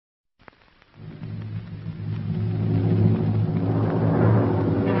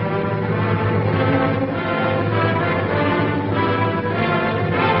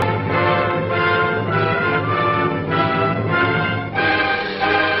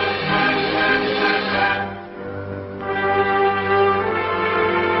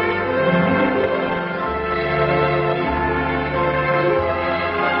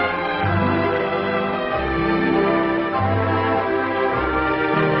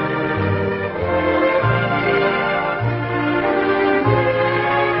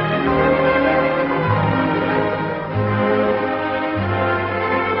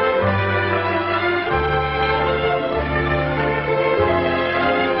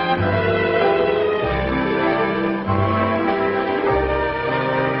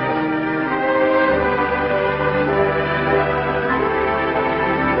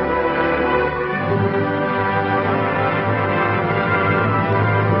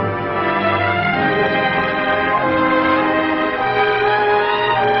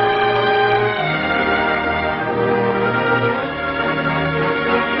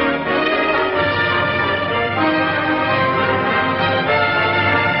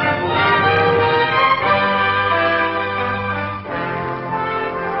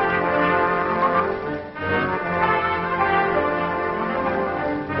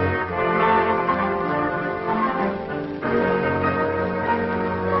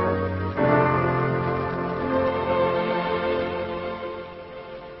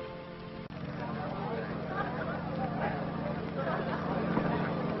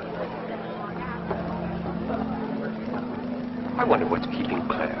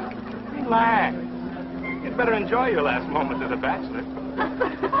Relax. You'd better enjoy your last moment as a bachelor.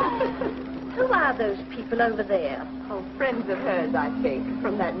 Who are those people over there? Oh, friends of hers, I think,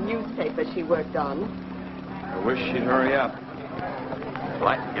 from that newspaper she worked on. I wish she'd hurry up. I'd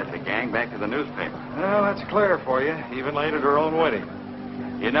like to get the gang back to the newspaper. Well, that's Claire for you, even late at her own wedding.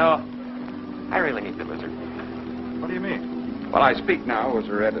 You know, I really hate the lizard. What do you mean? Well, I speak now as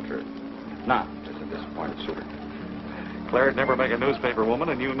her editor, not as a disappointed suitor. Claire'd never make a newspaper woman,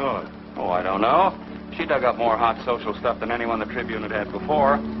 and you know it. Oh, I don't know. She dug up more hot social stuff than anyone the Tribune had had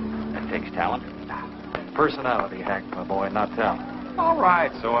before. That takes talent. Personality, Hank, my boy, not talent. All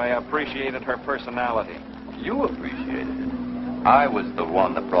right, so I appreciated her personality. You appreciated it. I was the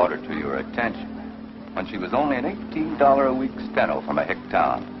one that brought her to your attention when she was only an $18 a week steno from a hick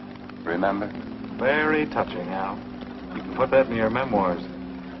town. Remember? Very touching, Al. You can put that in your memoirs.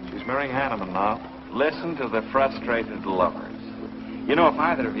 She's marrying Hanneman now. Listen to the frustrated lovers. You know, if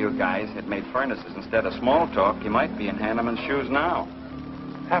either of you guys had made furnaces instead of small talk, you might be in Hanneman's shoes now.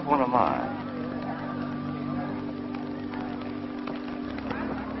 Have one of mine.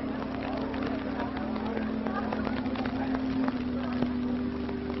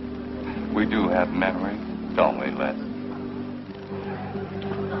 We do have memories, don't we, Les?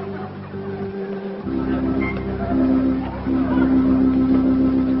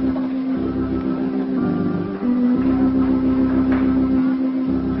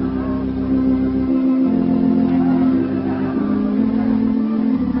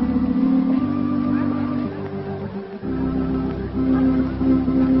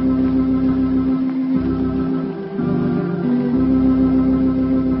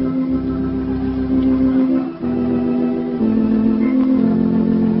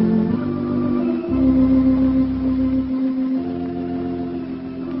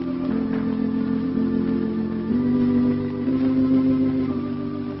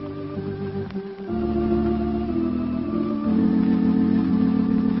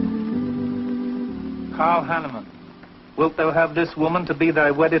 Wilt thou have this woman to be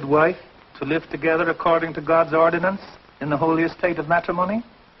thy wedded wife, to live together according to God's ordinance in the holy estate of matrimony?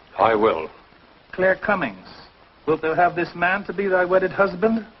 I will. Claire Cummings, wilt thou have this man to be thy wedded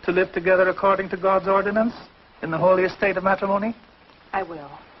husband, to live together according to God's ordinance in the holy estate of matrimony? I will.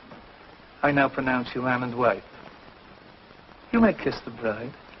 I now pronounce you man and wife. You may kiss the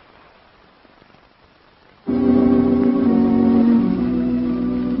bride.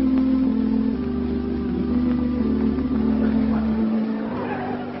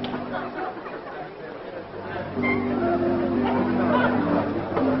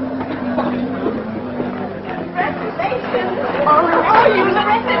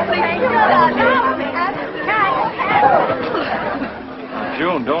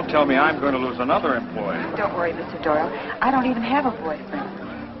 June, don't tell me I'm going to lose another employee. Don't worry, Mr. Doyle. I don't even have a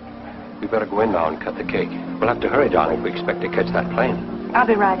boyfriend. We better go in now and cut the cake. We'll have to hurry, darling, if we expect to catch that plane. I'll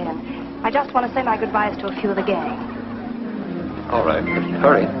be right in. I just want to say my goodbyes to a few of the gang. All right, but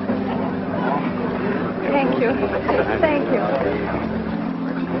hurry. Thank you. Thank you.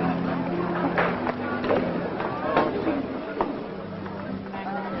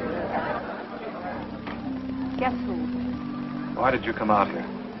 Guess who? Why did you come out here?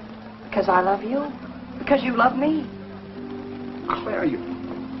 Because I love you. Because you love me. Claire, you're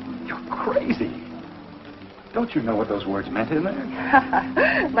crazy. Don't you know what those words meant in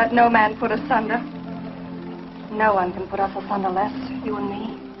there? Let no man put asunder. No one can put us asunder, Les, you and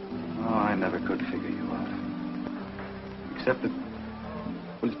me. Oh, I never could figure you out. Except that,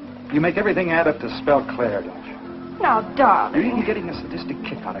 well, you make everything add up to spell Claire, don't you? Now, darling. You're even getting a sadistic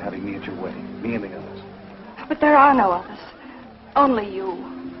kick out of having me at your wedding. Me and the others. But there are no others. Only you.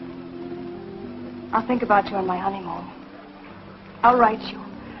 I'll think about you on my honeymoon. I'll write you.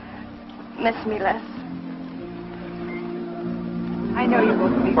 Miss me, Les. I know you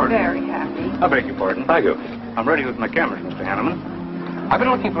both will be very happy. I beg your pardon. Thank you. I'm ready with my cameras, Mr. Hanneman. I've been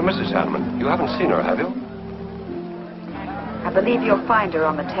looking for Mrs. Hanneman. You haven't seen her, have you? I believe you'll find her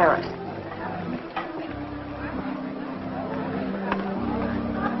on the terrace.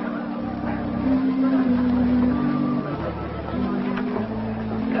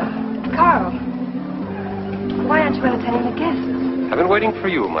 Carl, why aren't you entertaining the guests? I've been waiting for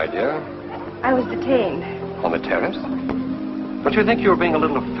you, my dear. I was detained. On the terrace? Don't you think you were being a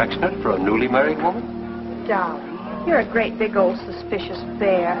little affectionate for a newly married woman? Darling, you're a great big old suspicious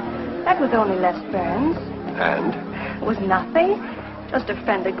bear. That was only Les Burns. And? It was nothing. Just a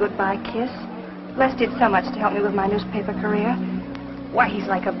friendly goodbye kiss. Les did so much to help me with my newspaper career. Why, he's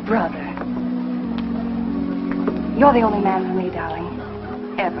like a brother. You're the only man for me, darling.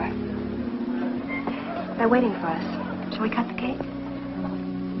 Ever. They're waiting for us. Shall we cut the cake?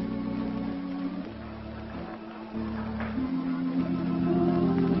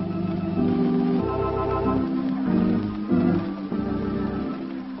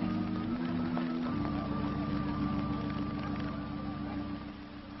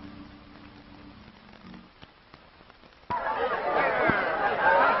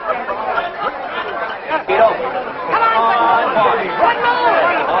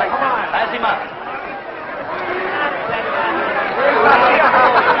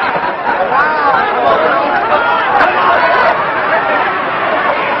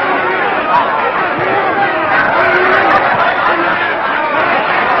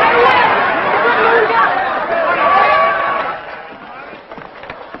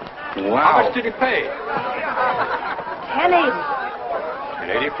 Wow. How much did he pay? $10.80.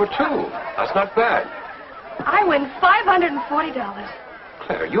 $10.80 for two. That's not bad. I win $540.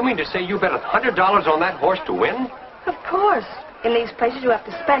 Claire, you mean to say you bet $100 on that horse to win? Of course. In these places, you have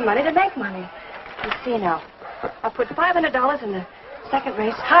to spend money to make money. You see now. I'll put $500 in the second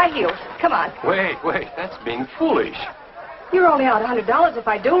race. High heels. Come on. Wait. That's being foolish. You're only out $100 if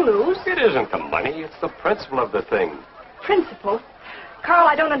I do lose. It isn't the money. It's the principle of the thing. Principle? Carl,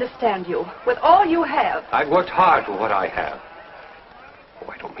 I don't understand you. With all you have. I've worked hard for what I have. Oh,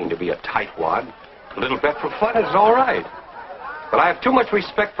 I don't mean to be a tightwad. A little bet for fun is all right. But I have too much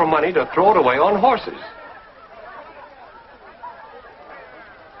respect for money to throw it away on horses.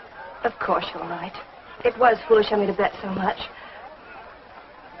 Of course you're right. It was foolish of me to bet so much.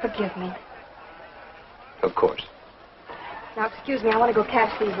 Forgive me. Of course. Now, excuse me, I want to go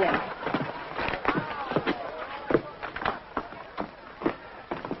cash these in.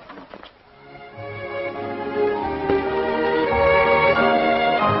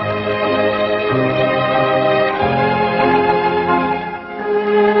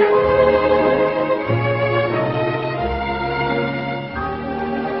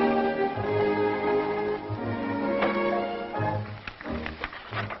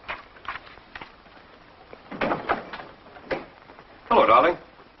 Hello, darling.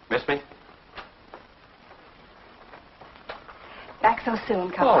 Miss me? Back so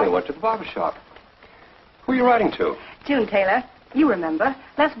soon, Oh, Carl. we went to the barber shop. Who are you writing to? June Taylor. You remember.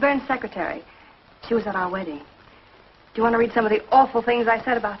 Les Burns' secretary. She was at our wedding. Do you want to read some of the awful things I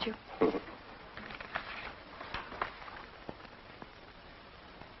said about you?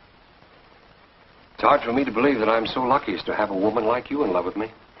 It's hard for me to believe that I'm so lucky as to have a woman like you in love with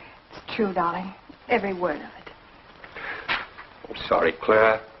me. It's true, darling. Every word of it. I'm sorry,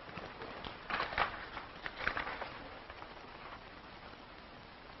 Claire.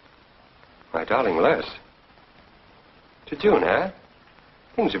 My darling Les. To June, huh?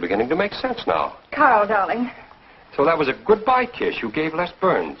 Things are beginning to make sense now. Carl, darling. So that was a goodbye kiss you gave Les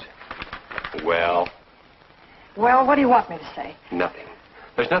Burns. Well, Well, what do you want me to say? nothing.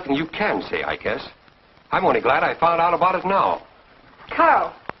 There's nothing you can say, I guess. I'm only glad I found out about it now.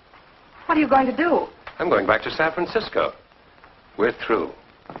 Carl, what are you going to do? I'm going back to San Francisco. We're through.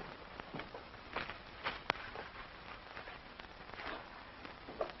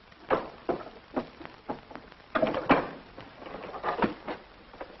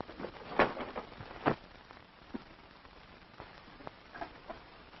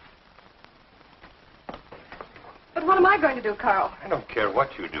 But what am I going to do, Carl? I don't care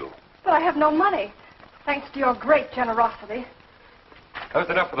what you do. But I have no money. Thanks to your great generosity. That was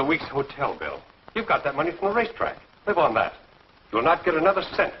enough for the week's hotel bill. You've got that money from the racetrack. Live on that. You'll not get another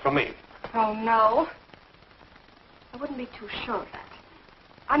cent from me. Oh, no. I wouldn't be too sure of that.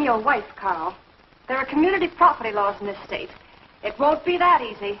 I'm your wife, Carl. There are community property laws in this state. It won't be that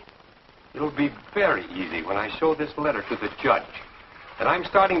easy. It'll be very easy when I show this letter to the judge. And I'm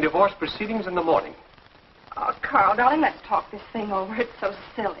starting divorce proceedings in the morning. Oh, Carl, darling, let's talk this thing over. It's so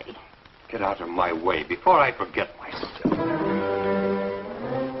silly. Get out of my way before I forget myself.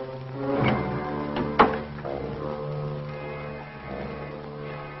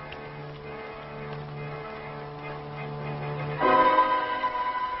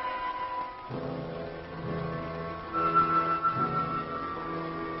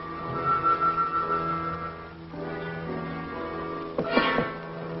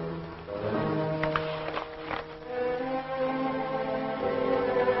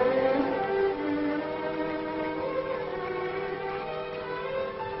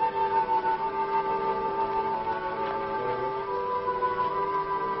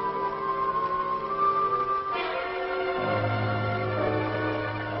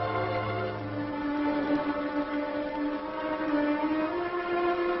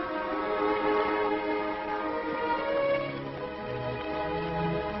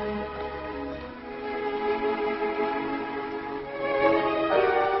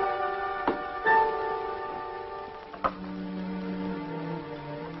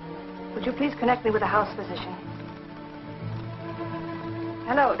 Would you please connect me with a house physician?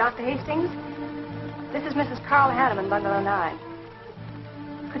 Hello, Dr. Hastings? This is Mrs. Carl Hanneman, Bungalow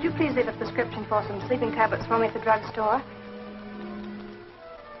 9. Could you please leave a prescription for some sleeping tablets for me at the drugstore?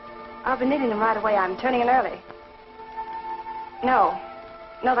 I'll be needing them right away. I'm turning in early. No,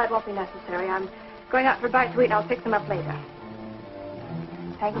 that won't be necessary. I'm going out for a bite to eat, and I'll pick them up later.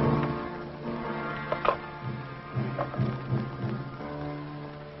 Thank you.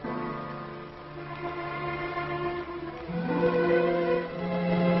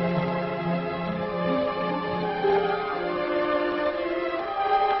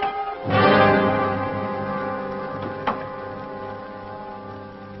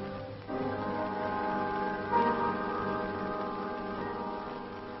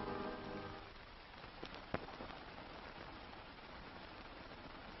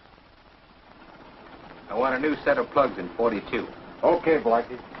 I want a new set of plugs in 42. Okay,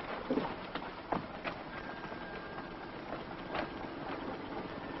 Blackie.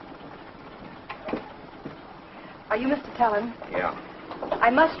 Are you Mr. Tellin? Yeah. I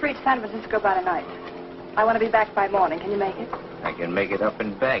must reach San Francisco by tonight. I want to be back by morning. Can you make it? I can make it up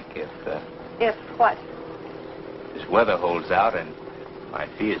and back if If what? this weather holds out and my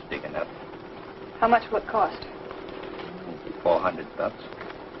fee is big enough. How much will it cost? $400.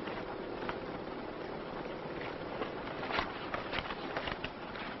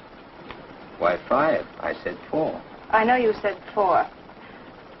 Why 5? I said 4. I know you said 4.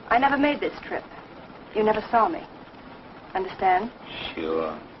 I never made this trip. You never saw me. Understand?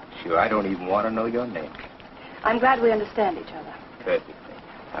 Sure. I don't even want to know your name. I'm glad we understand each other. Perfectly.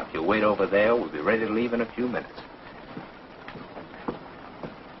 Now, if you wait over there, we'll be ready to leave in a few minutes.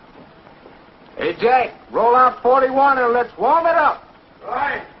 Hey, Jack, roll out 41 and let's warm it up.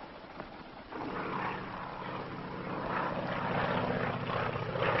 Right.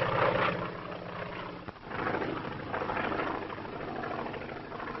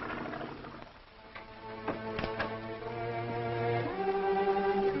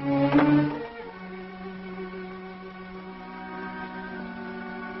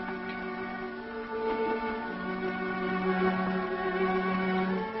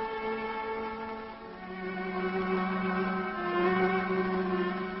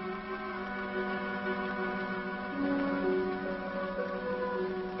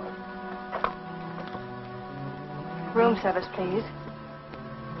 Room service, please.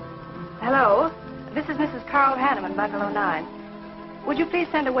 Hello. This is Mrs. Carl Hanneman, Bungalow 9. Would you please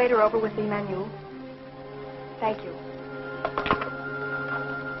send a waiter over with the menu? Thank you.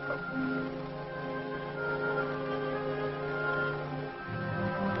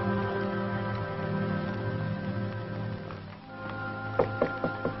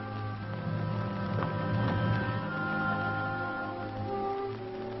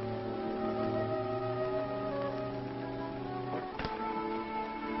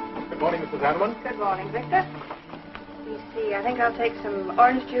 Good morning, Mrs. Hanneman. Good morning, Victor. Let me see. I think I'll take some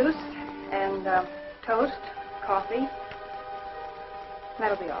orange juice and toast, coffee.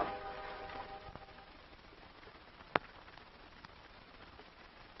 That'll be all.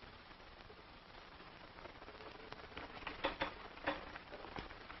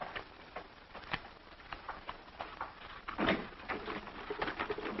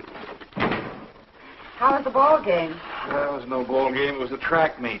 How was the ball game? That was no ball game. It was a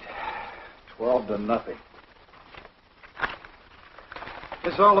track meet. 12-0.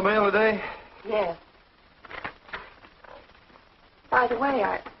 This all the mail today? Yes. By the way,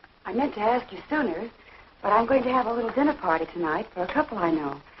 I meant to ask you sooner, but I'm going to have a little dinner party tonight for a couple I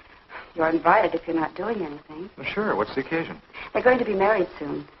know. You're invited if you're not doing anything. Well, sure. What's the occasion? They're going to be married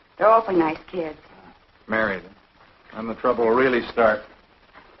soon. They're awfully nice kids. Married. And the trouble will really start.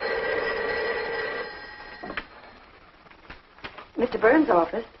 Mr. Burns'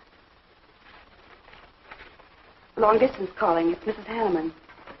 office. Long distance calling. It's Mrs. Hanneman.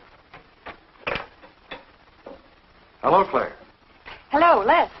 Hello, Claire. Hello,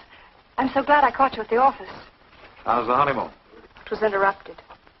 Les. I'm so glad I caught you at the office. How's the honeymoon? It was interrupted.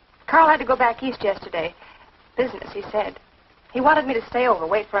 Carl had to go back east yesterday. Business, he said. He wanted me to stay over,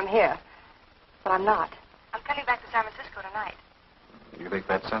 wait for him here. But I'm not. I'm coming back to San Francisco tonight. You think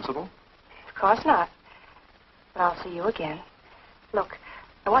that's sensible? Of course not. But I'll see you again. Look,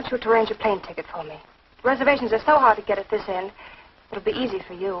 I want you to arrange a plane ticket for me. Reservations are so hard to get at this end, it'll be easy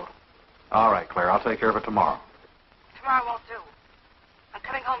for you. All right, Claire. I'll take care of it tomorrow. Tomorrow won't do. I'm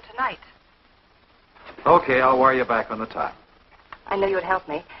coming home tonight. Okay, I'll wire you back on the time. I knew you'd help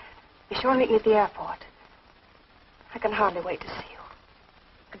me. Be sure and meet me at the airport. I can hardly wait to see you.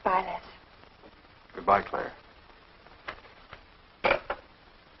 Goodbye, Les. Goodbye, Claire.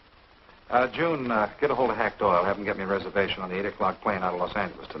 June, get a hold of Hack Doyle. Have him get me a reservation on the 8 o'clock plane out of Los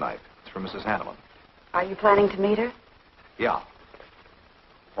Angeles tonight. It's for Mrs. Hanneman. Are you planning to meet her? Yeah.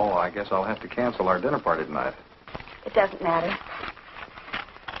 Oh, I guess I'll have to cancel our dinner party tonight. It doesn't matter.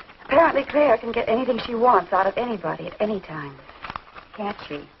 Apparently, Claire can get anything she wants out of anybody at any time. Can't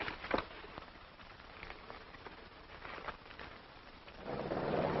she?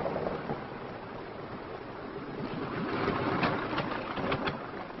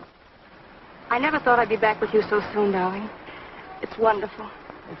 I never thought I'd be back with you so soon, darling. It's wonderful.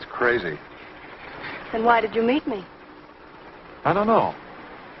 It's crazy. Then why did you meet me? I don't know.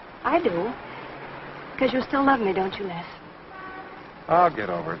 I do. Because you still love me, don't you, Les? I'll get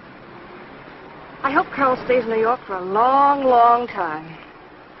over it. I hope Carl stays in New York for a long, long time.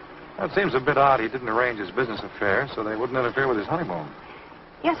 That seems a bit odd. He didn't arrange his business affairs so they wouldn't interfere with his honeymoon.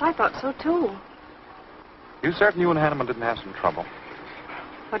 Yes, I thought so, too. You certain you and Hanneman didn't have some trouble?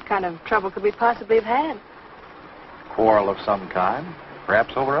 What kind of trouble could we possibly have had? Quarrel of some kind?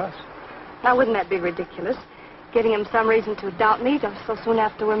 Perhaps over us? Now, wouldn't that be ridiculous? Giving him some reason to doubt me just so soon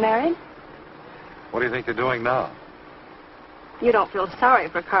after we're married? What do you think they're doing now? You don't feel sorry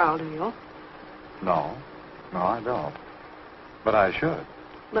for Carl, do you? No. No, I don't. But I should.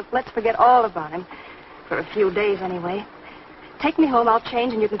 Look, let's forget all about him. For a few days, anyway. Take me home, I'll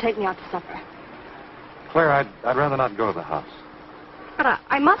change, and you can take me out to supper. Claire, I'd rather not go to the house. But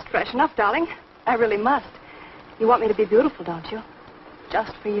I must freshen up, darling. I really must. You want me to be beautiful, don't you?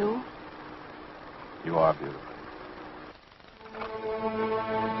 Just for you? You are beautiful.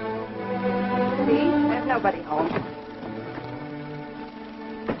 See? There's nobody home.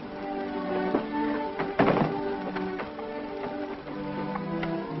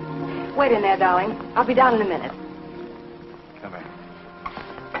 Wait in there, darling. I'll be down in a minute. Come here.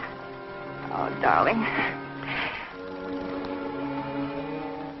 Oh, darling.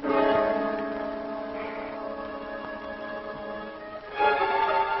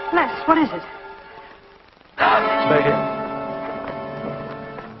 Les, what is it? Stay here.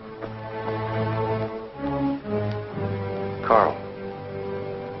 Carl.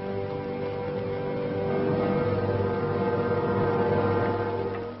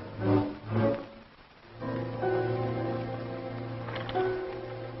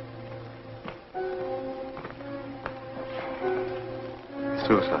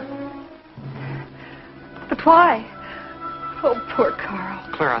 Suicide. But why? Oh, poor Carl.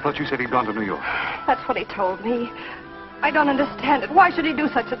 Claire, I thought you said he'd gone to New York. That's what he told me. I don't understand it. Why should he do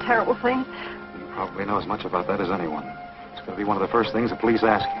such a terrible thing? You probably know as much about that as anyone. It's going to be one of the first things the police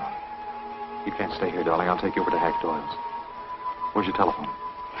ask you. You can't stay here, darling. I'll take you over to Hack Doyle's. Where's your telephone?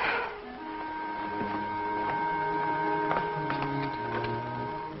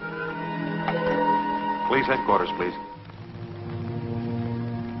 Police headquarters, please.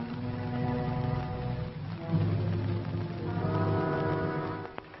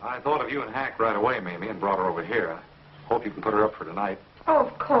 I thought of you and Hack right away, Mamie, and brought her over here. I hope you can put her up for tonight. Oh,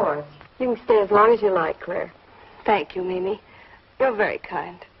 of course. You can stay as long as you like, Claire. Thank you, Mimi. You're very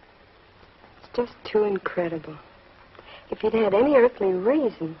kind. It's just too incredible. If you'd had any earthly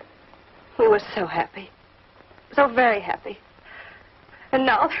reason. We were so happy. So very happy. And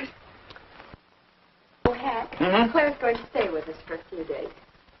now there's... Oh, Hack, Claire's going to stay with us for a few days.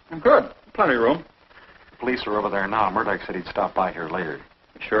 Good. Plenty of room. The police are over there now. Murdoch said he'd stop by here later.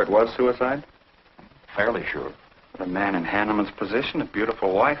 Sure it was suicide? Fairly sure. A man in Hanneman's position, a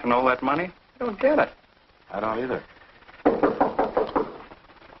beautiful wife, and all that money? I don't get it. I don't either.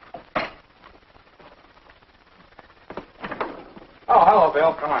 Oh, hello,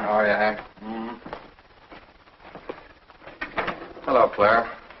 Bill. Come on. How are you, Hank? Hello, Claire.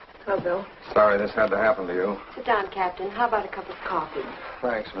 Hello, Bill. Sorry this had to happen to you. Sit down, Captain. How about a cup of coffee?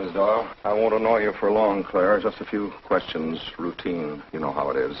 Thanks, Miss Doyle. I won't annoy you for long, Claire. Just a few questions. Routine. You know how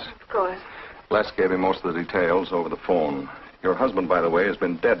it is. Of course. Les gave me most of the details over the phone. Your husband, by the way, has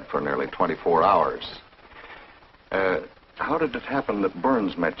been dead for nearly 24 hours. How did it happen that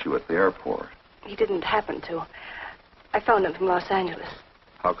Burns met you at the airport? He didn't happen to. I phoned him from Los Angeles.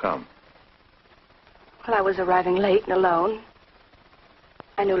 How come? Well, I was arriving late and alone.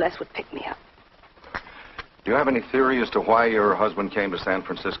 I knew Les would pick me up. Do you have any theory as to why your husband came to San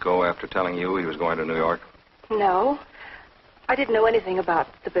Francisco after telling you he was going to New York? No. I didn't know anything about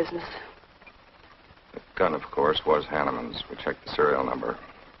the business. The gun, of course, was Hanneman's. We checked the serial number.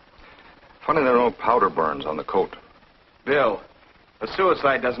 Funny there are no powder burns on the coat. Bill, a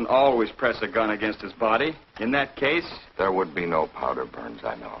suicide doesn't always press a gun against his body. In that case... There would be no powder burns,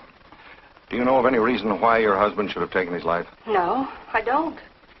 I know. Do you know of any reason why your husband should have taken his life? No, I don't.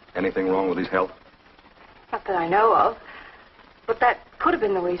 Anything wrong with his health? Not that I know of. But that could have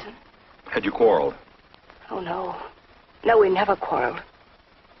been the reason. Had you quarreled? Oh, no. No, we never quarreled.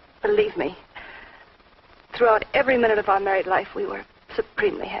 Believe me. Throughout every minute of our married life, we were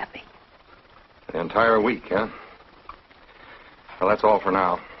supremely happy. The entire week, huh? Well, that's all for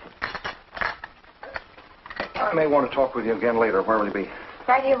now. I may want to talk with you again later. Where will you be?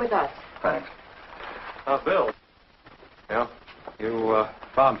 Right here with us. Thanks. Bill. Yeah? You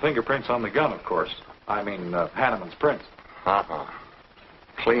found fingerprints on the gun, of course. I mean, Hanneman's prints. Uh-huh.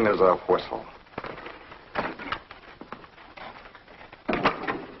 Clean as a whistle.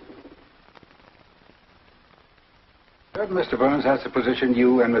 Mr. Burns, that's the position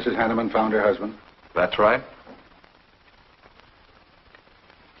you and Mrs. Hanneman found her husband? That's right.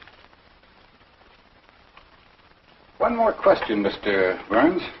 One more question, Mr.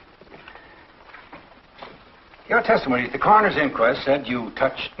 Burns. Your testimony at the coroner's inquest said you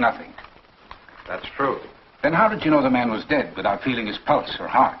touched nothing. That's true. Then how did you know the man was dead without feeling his pulse or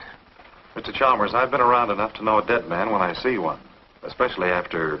heart? Mr. Chalmers, I've been around enough to know a dead man when I see one, especially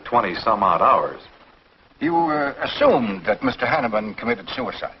after 20-some-odd hours. You assumed that Mr. Hanneman committed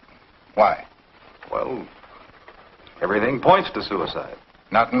suicide. Why? Well, everything points to suicide.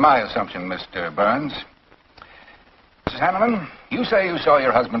 Not in my assumption, Mr. Burns. Mrs. Hanneman, you say you saw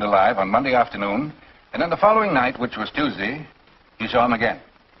your husband alive on Monday afternoon, and then the following night, which was Tuesday, you saw him again.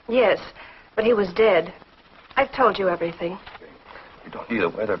 Yes, but he was dead. I've told you everything. You don't need a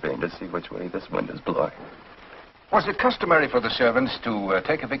weather vane to see which way this wind is blowing. Was it customary for the servants to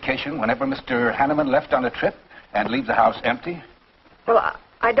take a vacation whenever Mr. Hanneman left on a trip and leave the house empty? Well,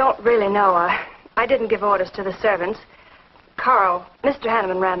 I don't really know. I didn't give orders to the servants. Carl, Mr.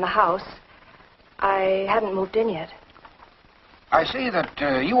 Hanneman ran the house. I hadn't moved in yet. I see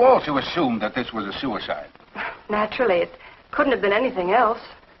that you also assumed that this was a suicide. Naturally, it couldn't have been anything else.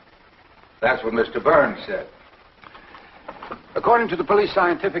 That's what Mr. Burns said. According to the police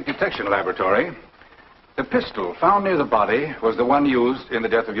scientific detection laboratory, the pistol found near the body was the one used in the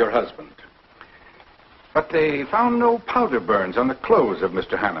death of your husband. But they found no powder burns on the clothes of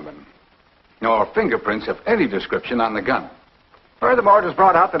Mr. Hanneman, nor fingerprints of any description on the gun. Furthermore, it was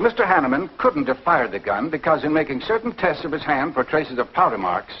brought out that Mr. Hanneman couldn't have fired the gun because in making certain tests of his hand for traces of powder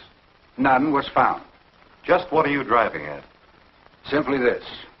marks, none was found. Just what are you driving at? Simply this.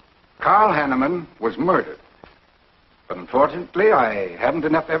 Carl Hanneman was murdered. But unfortunately, I haven't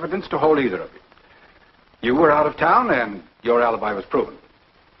enough evidence to hold either of you. You were out of town, and your alibi was proven.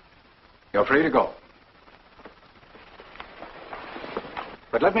 You're free to go.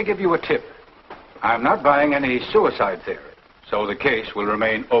 But let me give you a tip. I'm not buying any suicide theory, so the case will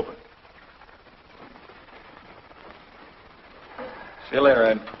remain open. See you later,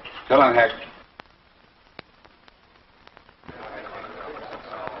 Ed. So long, Hack.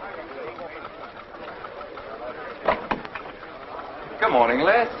 Good morning,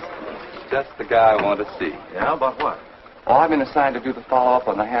 Les. Just the guy I want to see. Yeah, about what? Oh, I've been assigned to do the follow-up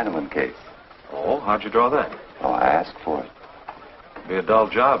on the Hanneman case. Oh, how'd you draw that? Oh, I asked for it. It'll be a dull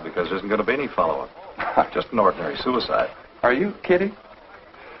job because there isn't going to be any follow-up. Just an ordinary suicide. Are you kidding?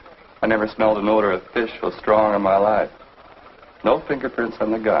 I never smelled an odor of fish so strong in my life. No fingerprints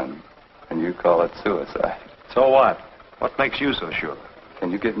on the gun, and you call it suicide. So what? What makes you so sure?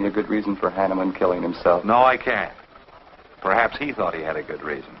 Can you give me a good reason for Hanneman killing himself? No, I can't. Perhaps he thought he had a good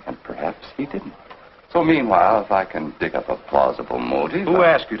reason. And perhaps he didn't. So meanwhile, if I can dig up a plausible motive... Who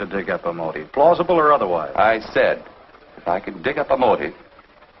asked you to dig up a motive, plausible or otherwise? I said, if I can dig up a motive,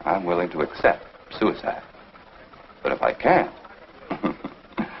 I'm willing to accept suicide. But if I can't,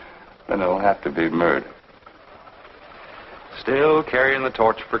 then it'll have to be murder. Still carrying the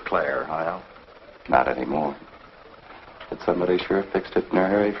torch for Claire, Hyle? Not anymore. But somebody sure fixed it in a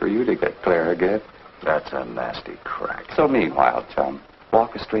hurry for you to get Claire again. That's a nasty crack. So meanwhile, chum,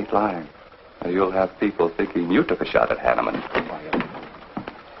 walk a straight line. Or you'll have people thinking you took a shot at Hanneman.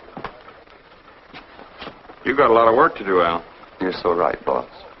 You got a lot of work to do, Al. You're so right, boss.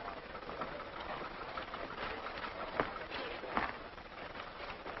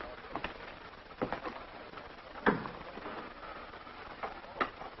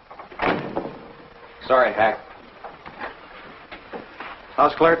 Sorry, Hack.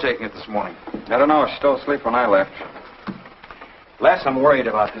 How's Claire taking it this morning? I don't know. She's still asleep when I left. Les, I'm worried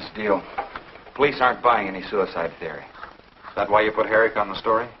about this deal. Police aren't buying any suicide theory. Is that why you put Herrick on the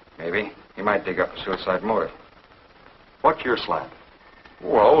story? Maybe. He might dig up a suicide motive. What's your slant?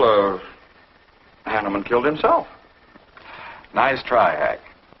 Well, Hanneman killed himself. Nice try, Hack.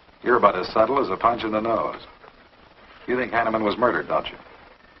 You're about as subtle as a punch in the nose. You think Hanneman was murdered, don't you?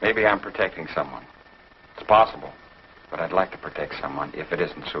 Maybe I'm protecting someone. It's possible. But I'd like to protect someone if it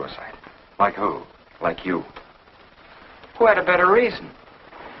isn't suicide. Like who? Like you. Who had a better reason?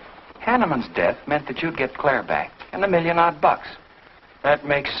 Hanneman's death meant that you'd get Claire back and $1 million odd. That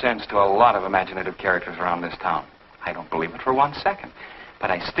makes sense to a lot of imaginative characters around this town. I don't believe it for 1 second.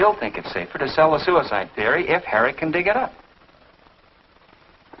 But I still think it's safer to sell the suicide theory if Harry can dig it up.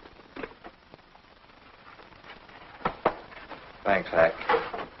 Thanks, Hack.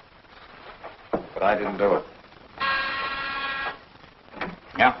 But I didn't do it.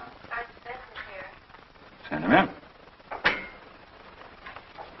 Yeah? Send him in.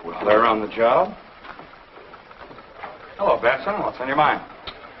 Well, they're on the job. Hello, Benson. What's on your mind?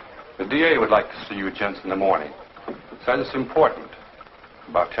 The DA would like to see you gents in the morning. Says it's important.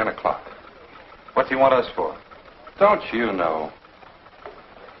 About 10 o'clock. What do you want us for? Don't you know?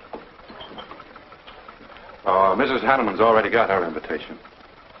 Mrs. Hanneman's already got our invitation.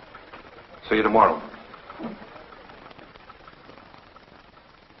 See you tomorrow.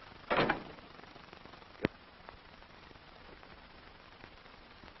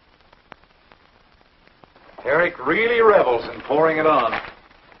 Eric really revels in pouring it on.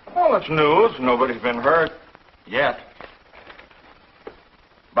 Well, it's news. Nobody's been hurt. Yet.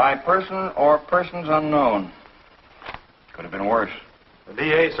 By person or persons unknown. Could have been worse. The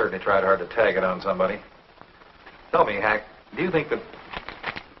DA certainly tried hard to tag it on somebody. Tell me, Hack, do you think that,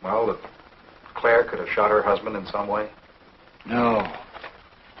 well, that Claire could have shot her husband in some way? No.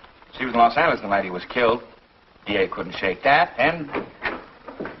 She was in Los Angeles the night he was killed. DA couldn't shake that, and...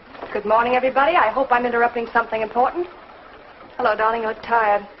 Good morning, everybody. I hope I'm interrupting something important. Hello, darling. You look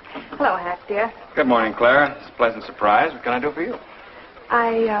tired. Hello, Hack, dear. Good morning, Clara. It's a pleasant surprise. What can I do for you?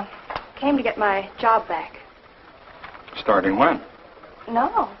 I came to get my job back. Starting when?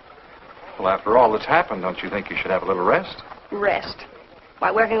 No. Well, after all that's happened, don't you think you should have a little rest? Rest. Why,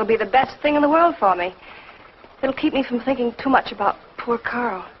 working will be the best thing in the world for me. It'll keep me from thinking too much about poor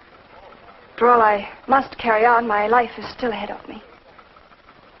Carl. After all, I must carry on. My life is still ahead of me.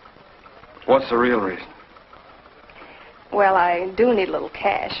 What's the real reason? Well, I do need a little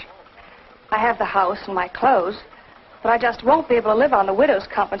cash. I have the house and my clothes, but I just won't be able to live on the widow's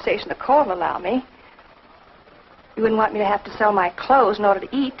compensation the court will allow me. You wouldn't want me to have to sell my clothes in order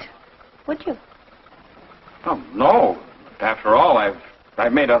to eat, would you? Oh, no. After all,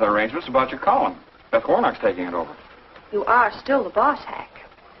 I've made other arrangements about your column. Beth Warnock's taking it over. You are still the boss, Hack.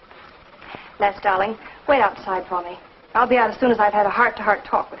 Les, darling, wait outside for me. I'll be out as soon as I've had a heart-to-heart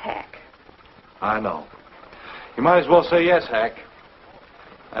talk with Hack. I know. You might as well say yes, Hack.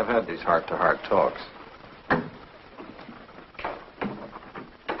 I've had these heart-to-heart talks.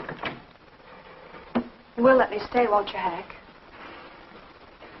 You will let me stay, won't you, Hack?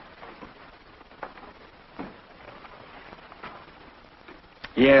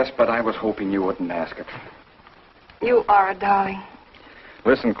 Yes, but I was hoping you wouldn't ask it. You are a darling.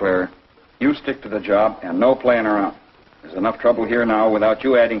 Listen, Claire, you stick to the job and no playing around. There's enough trouble here now without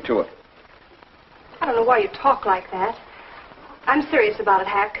you adding to it. I don't know why you talk like that. I'm serious about it,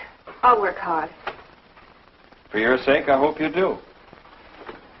 Hack. I'll work hard. For your sake, I hope you do.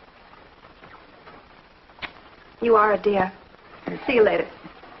 You are a dear. See you later.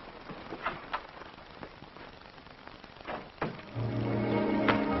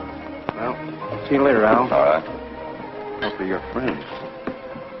 Well, see you later, Al. All right. Hopefully you're friends.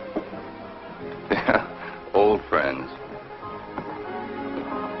 Yeah, old friends.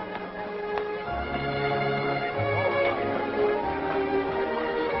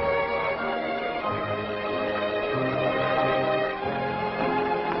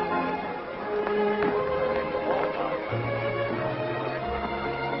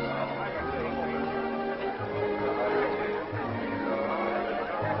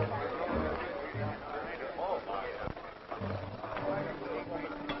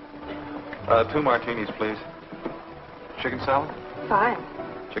 Two martinis, please. Chicken salad? Fine.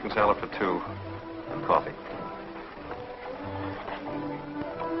 Chicken salad for two. And coffee.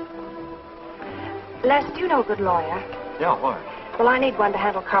 Les, do you know a good lawyer? Yeah, why? Well, I need one to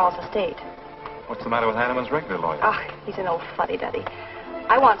handle Carl's estate. What's the matter with Hanneman's regular lawyer? Ah, he's an old fuddy-duddy.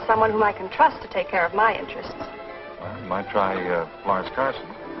 I want someone whom I can trust to take care of my interests. Well, you might try Lawrence Carson.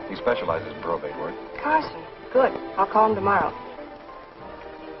 He specializes in probate work. Carson. Good. I'll call him tomorrow.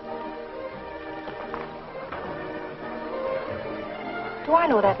 Do I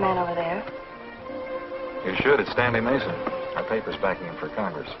know that man over there? You should. It's Stanley Mason. Our paper's backing him for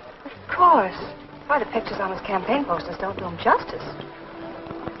Congress. Of course. Why, the pictures on his campaign posters don't do him justice.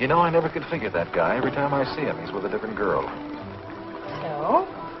 You know, I never could figure that guy. Every time I see him, he's with a different girl. So?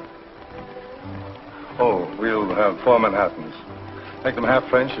 Oh, we'll have 4 Manhattans. Make them half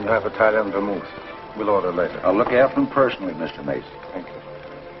French and half Italian vermouth. We'll order later. I'll look after them personally, Mr. Mason. Thank you.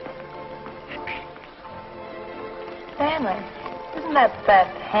 Stanley, isn't that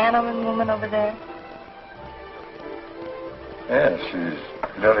Hanneman woman over there? Yes,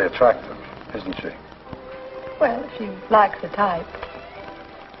 she's very attractive, isn't she? Well, if you like the type.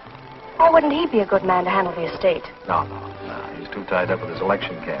 Why wouldn't he be a good man to handle the estate? No. He's too tied up with his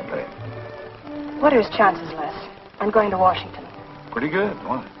election campaign. What are his chances, Les? I'm going to Washington. Pretty good.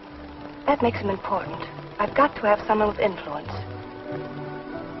 Why? That makes him important. I've got to have someone with influence.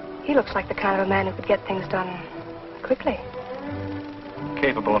 He looks like the kind of a man who could get things done quickly.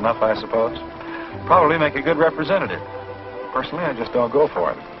 Capable enough, I suppose. Probably make a good representative. Personally, I just don't go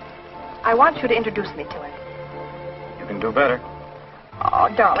for him. I want you to introduce me to him. You can do better. Oh,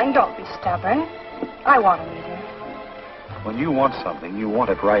 darling, don't be stubborn. I want to meet him. When you want something, you want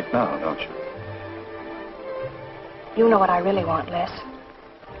it right now, don't you? You know what I really want, Les.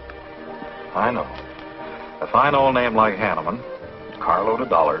 I know. A fine old name like Hanneman, carload of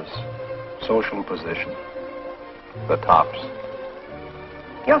dollars, social position, the tops.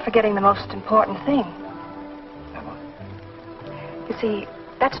 You're forgetting the most important thing. You see,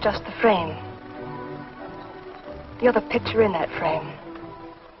 that's just the frame. You're the picture in that frame.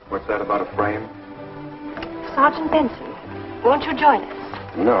 What's that about a frame? Sergeant Benson, won't you join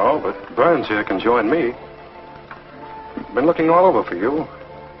us? No, but Burns here can join me. Been looking all over for you.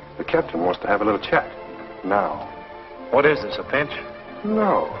 The captain wants to have a little chat. Now. What is this, a pinch?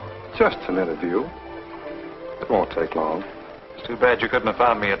 No, just an interview. It won't take long. It's too bad you couldn't have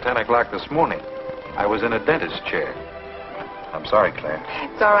found me at 10 o'clock this morning. I was in a dentist's chair. I'm sorry, Claire.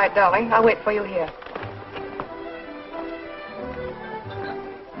 It's all right, darling. I'll wait for you here.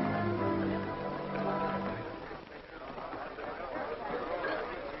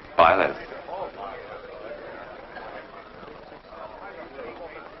 Bye, Les.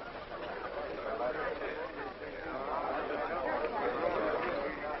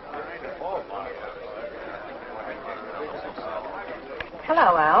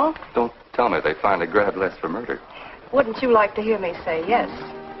 Hello, Al. Don't tell me they finally grabbed Les for murder. Wouldn't you like to hear me say yes?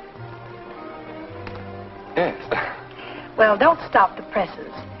 Yes. Well, don't stop the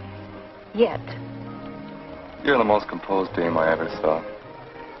presses. Yet. You're the most composed dame I ever saw.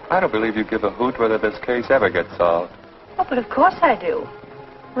 I don't believe you give a hoot whether this case ever gets solved. Oh, but of course I do.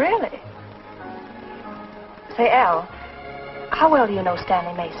 Really. Say, Al, how well do you know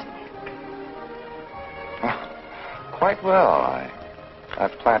Stanley Mason? Quite well.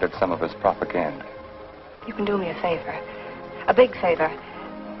 I've planted some of his propaganda. You can do me a favor. A big favor.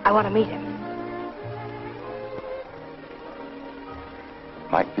 I want to meet him.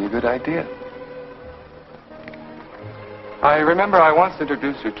 Might be a good idea. I remember I once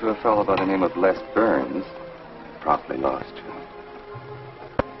introduced you to a fellow by the name of Les Burns. Promptly lost you.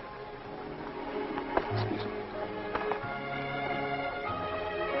 Excuse me.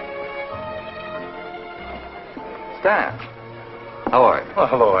 Stan, how are you? Well,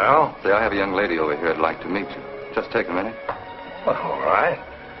 hello, Al. Say, I have a young lady over here I'd like to meet you. Just take a minute. Well, all right.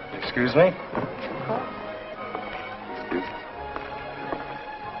 Excuse me? Excuse me.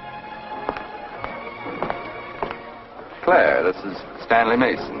 Claire, this is Stanley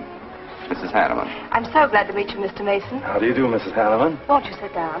Mason. Mrs. Hanneman. I'm so glad to meet you, Mr. Mason. How do you do, Mrs. Hanneman? Won't you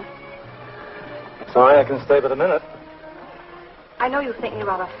sit down? Sorry, I can stay but a minute. I know you think me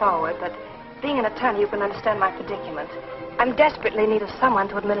rather forward, but being an attorney, you can understand my predicament. I'm desperately in need of someone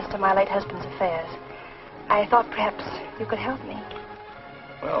to administer my late husband's affairs. I thought perhaps you could help me.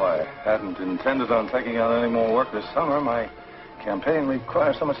 Well, I hadn't intended on taking on any more work this summer. My campaign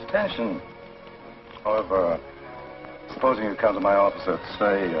requires so much attention. However, supposing you come to my office at,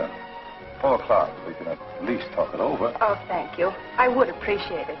 say, 4 o'clock, we can at least talk it over. Oh, thank you. I would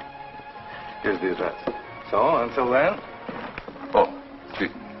appreciate it. Here's the address. So, until then... Oh,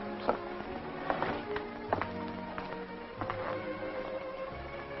 excuse me. Sorry.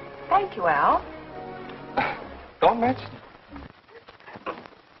 Thank you, Al. Don't mention it.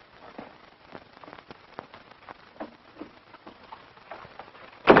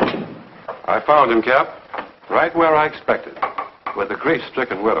 I found him, Cap. Right where I expected. With a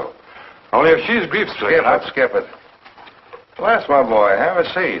grief-stricken widow. Only if she's grief-stricken... Skip it. Les, my boy, have a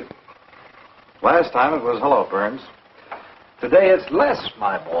seat. Last time it was hello, Burns. Today it's Les,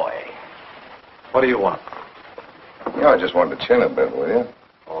 my boy. What do you want? Yeah, I just wanted to chin a bit with you.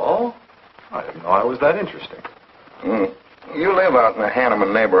 Oh? I didn't know I was that interesting. You live out in the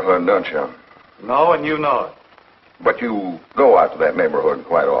Hanneman neighborhood, don't you? No, and you know it. But you go out to that neighborhood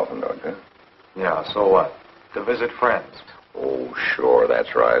quite often, don't you? Yeah, so what? To visit friends. Oh, sure,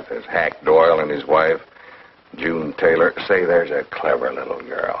 that's right. There's Hack Doyle and his wife, June Taylor. Say, there's a clever little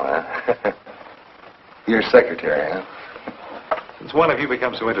girl, huh? Your secretary, huh? Since when have you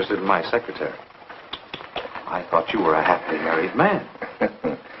become so interested in my secretary? I thought you were a happily married man.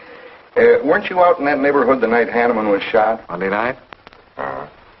 Weren't you out in that neighborhood the night Hanneman was shot? Monday night?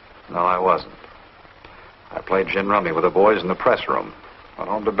 No, I wasn't. I played gin rummy with the boys in the press room. Went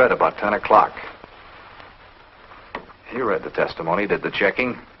home to bed about 10 o'clock. You read the testimony, did the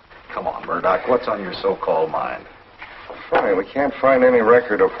checking. Come on, Murdoch, what's on your so-called mind? Funny, we can't find any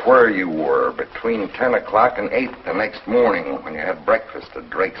record of where you were between 10 o'clock and 8 the next morning when you had breakfast at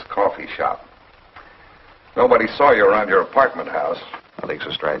Drake's coffee shop. Nobody saw you around your apartment house. Nothing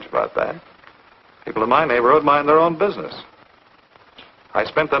so strange about that. People in my neighborhood mind their own business. I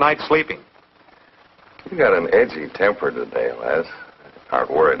spent the night sleeping. You got an edgy temper today, Les.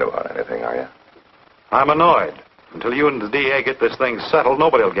 Aren't worried about anything, are you? I'm annoyed. Until you and the DA get this thing settled,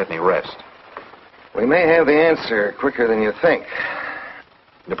 nobody will get any rest. We may have the answer quicker than you think.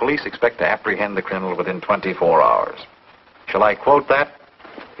 The police expect to apprehend the criminal within 24 hours. Shall I quote that?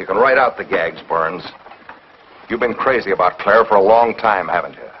 You can write out the gags, Burns. You've been crazy about Claire for a long time,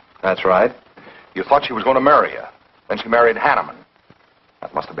 haven't you? That's right. You thought she was going to marry you. Then she married Hanneman.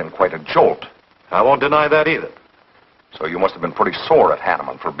 That must have been quite a jolt. I won't deny that either. So you must have been pretty sore at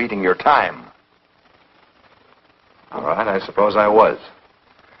Hanneman for beating your time. All right, I suppose I was.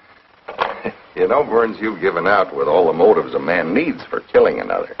 You know, Burns, you've given out with all the motives a man needs for killing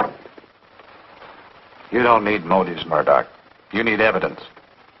another. You don't need motives, Murdoch. You need evidence.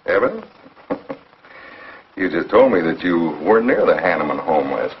 Evidence? You just told me that you weren't near the Hanneman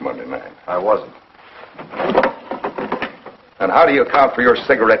home last Monday night. I wasn't. And how do you account for your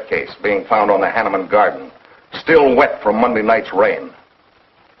cigarette case being found on the Hanneman garden, still wet from Monday night's rain?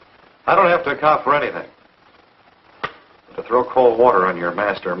 I don't have to account for anything. To throw cold water on your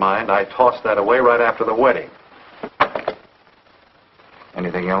mastermind, I tossed that away right after the wedding.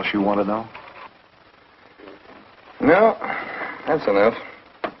 Anything else you want to know? No, that's enough.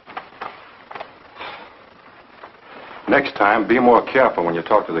 Next time, be more careful when you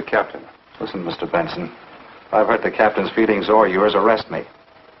talk to the captain. Listen, Mr. Benson, if I've hurt the captain's feelings or yours, arrest me.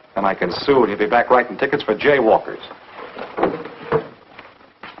 And I can sue and you'll be back writing tickets for jaywalkers.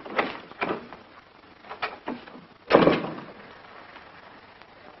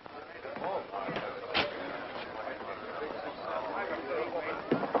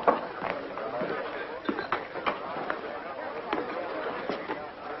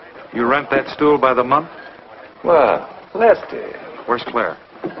 You rent that stool by the month? Well, Lefty. Where's Claire?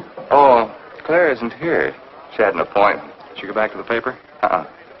 Oh, Claire isn't here. She had an appointment. Did she go back to the paper?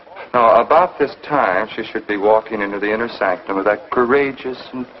 No, about this time, she should be walking into the inner sanctum of that courageous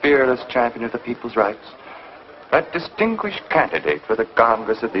and fearless champion of the people's rights. That distinguished candidate for the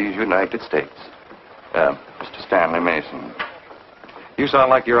Congress of these United States. Mr. Stanley Mason. You sound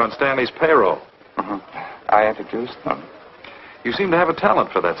like you're on Stanley's payroll. I introduced them. You seem to have a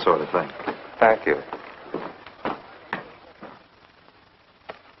talent for that sort of thing. Thank you.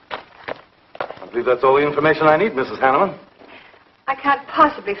 I believe that's all the information I need, Mrs. Hanneman. I can't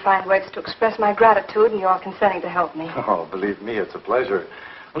possibly find words to express my gratitude in your consenting to help me. Oh, believe me, it's a pleasure.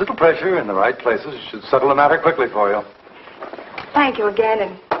 A little pressure in the right places should settle the matter quickly for you. Thank you again,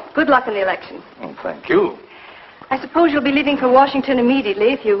 and good luck in the election. Oh, thank you. I suppose you'll be leaving for Washington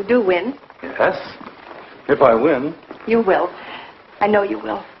immediately if you do win. Yes, if I win. You will. I know you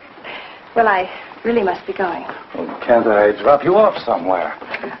will. Well, I really must be going. Well, can't I drop you off somewhere?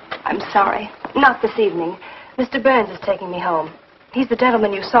 I'm sorry. Not this evening. Mr. Burns is taking me home. He's the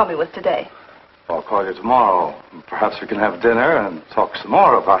gentleman you saw me with today. I'll call you tomorrow. Perhaps we can have dinner and talk some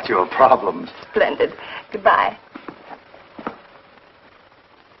more about your problems. Splendid. Goodbye.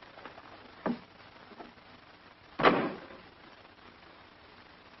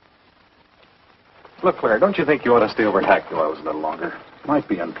 Look, Claire, don't you think you ought to stay over at Hackdale's a little longer? Might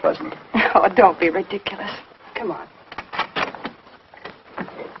be unpleasant. Oh, don't be ridiculous. Come on.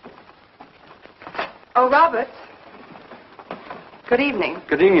 Oh, Roberts. Good evening.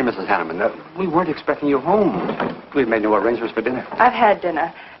 Good evening, Mrs. Hanneman. We weren't expecting you home. We've made no arrangements for dinner. I've had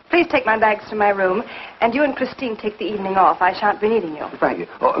dinner. Please take my bags to my room, and you and Christine take the evening off. I shan't be needing you. Thank you.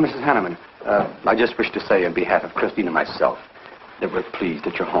 Oh, Mrs. Hanneman, I just wish to say on behalf of Christine and myself that we're pleased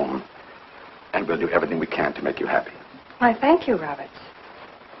that you're home, and we'll do everything we can to make you happy. Why, thank you, Roberts.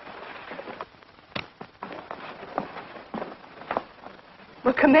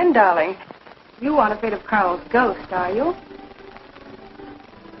 Well, come in, darling. You aren't afraid of Carl's ghost, are you?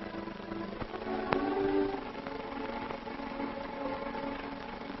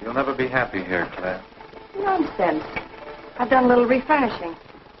 You'll never be happy here, Claire. Nonsense. I've done a little refurnishing.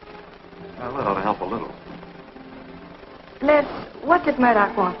 Well, that ought to help a little. Les, what did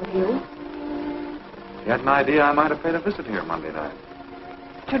Murdoch want with you? You had an idea I might have paid a visit here Monday night.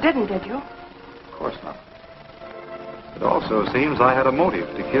 You didn't, did you? Of course not. It also seems I had a motive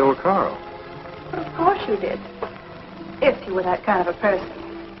to kill Carl. Well, of course you did. If you were that kind of a person.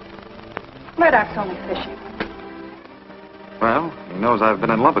 Murdoch's only fishing. Well, he knows I've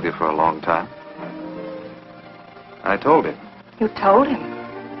been in love with you for a long time. I told him. You told him?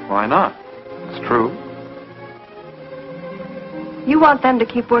 Why not? It's true. You want them to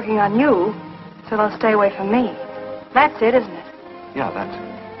keep working on you, so they'll stay away from me. That's it, isn't it? Yeah, that's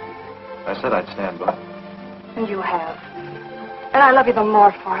it. I said I'd stand by. And you have. And I love you the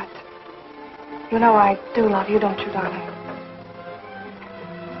more for it. You know I do love you, don't you, darling?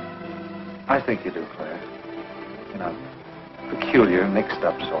 I think you do, Claire. In a peculiar,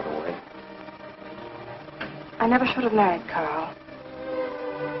 mixed-up sort of way. I never should have married Carl.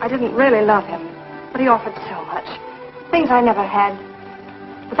 I didn't really love him, but he offered so much. Things I never had.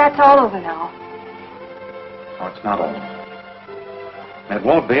 But that's all over now. Oh, it's not over. And it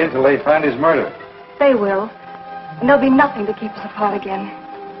won't be until they find his murder. They will. And there'll be nothing to keep us apart again.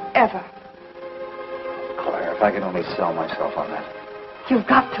 Ever. Claire, if I could only sell myself on that. You've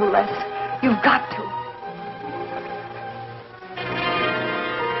got to, Les. You've got to.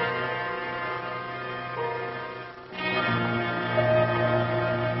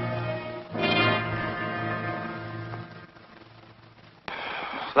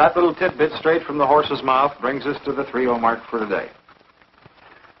 That little tidbit straight from the horse's mouth brings us to the 3:00 mark for today.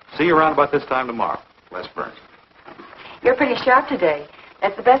 See you around about this time tomorrow. Les Burns. You're pretty sharp today.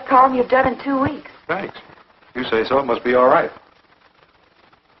 That's the best column you've done in 2 weeks. Thanks. You say so, it must be all right.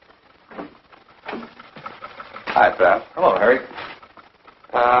 Hi, pal. Hello, Harry.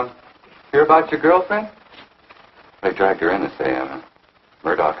 Hear about your girlfriend? They dragged her in this AM.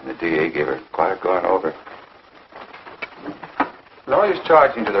 Murdoch and the DA gave her quite a going over. Lawyers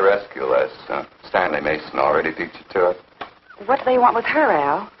charged him to the rescue, Les. Stanley Mason already beat you to it. What do they want with her,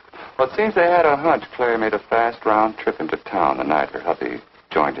 Al? Well, it seems they had a hunch Claire made a fast round trip into town the night her hubby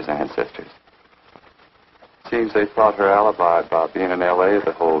joined his ancestors. Seems they thought her alibi about being in L.A.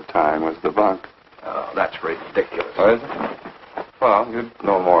 the whole time was the bunk. Oh, that's ridiculous. Oh, is it? Well, you'd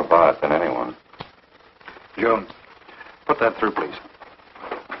know more about it than anyone. June, put that through, please.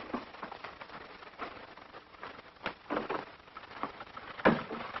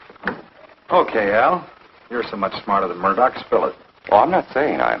 Okay, Al. You're so much smarter than Murdoch. Spill it. Oh, I'm not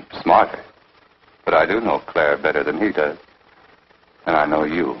saying I'm smarter. But I do know Claire better than he does. And I know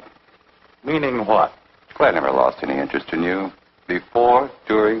you. Meaning what? Claire never lost any interest in you before,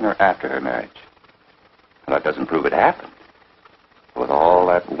 during, or after her marriage. And that doesn't prove it happened. With all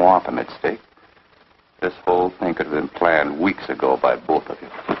that wampum at stake, this whole thing could have been planned weeks ago by both of you.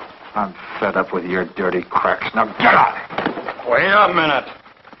 I'm fed up with your dirty cracks. Now get out! Wait a minute.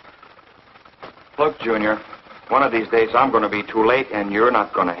 Look, Junior, one of these days I'm going to be too late and you're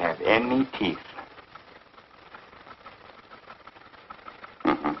not going to have any teeth.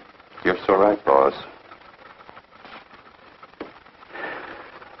 Mm-hmm. You're so right, boss.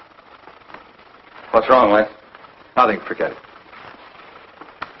 What's wrong, Les? Nothing. Forget it.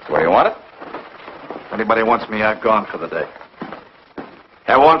 So what do you want it? If anybody wants me, I've gone for the day.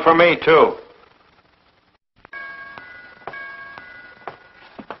 Have one for me, too.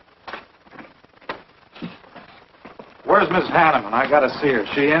 Where's Miss Hanneman? I gotta see her.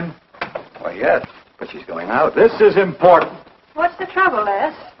 She in? Why, yes, but she's going out. This is important. What's the trouble,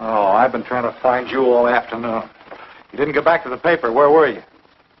 Les? Oh, I've been trying to find you all afternoon. You didn't get back to the paper. Where were you?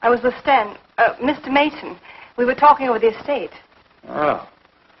 I was with Mr. Mason. We were talking over the estate. Oh.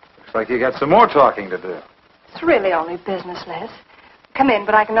 Looks like you got some more talking to do. It's really only business, Les. Come in,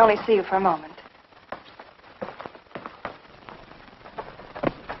 but I can only see you for a moment.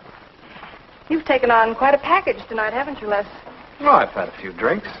 You've taken on quite a package tonight, haven't you, Les? Oh, I've had a few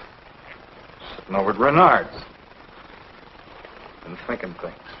drinks. Sitting over at Renard's. Been thinking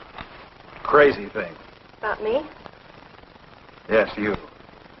things. Crazy things. About me? Yes, you.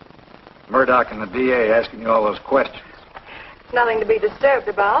 Murdoch and the DA asking you all those questions. Nothing to be disturbed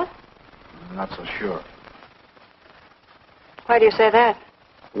about. I'm not so sure. Why do you say that?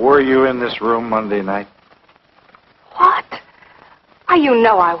 Were you in this room Monday night? What? Why, you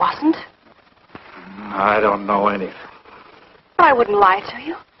know I wasn't. I don't know anything. But I wouldn't lie to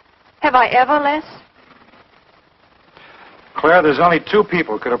you. Have I ever, Les? Claire, there's only two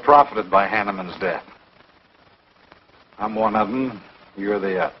people who could have profited by Hanneman's death. I'm one of them. You're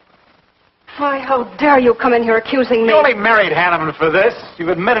the other. Why, how dare you come in here accusing me? You only married Hanneman for this. You've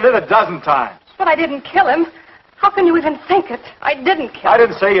admitted it a dozen times. But I didn't kill him. How can you even think it? I didn't kill him. I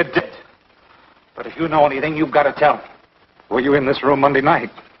didn't say you did. But if you know anything, you've got to tell me. Were you in this room Monday night?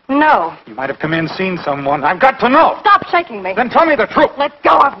 No. You might have come in, seen someone. I've got to know. Stop shaking me. Then tell me the truth. Let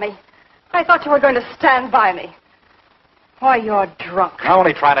go of me. I thought you were going to stand by me. Why, you're drunk. I'm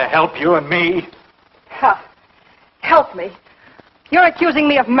only trying to help you and me. Ha. Help me. You're accusing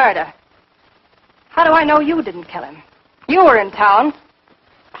me of murder. How do I know you didn't kill him? You were in town.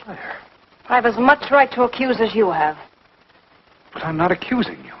 Claire. I've as much right to accuse as you have. But I'm not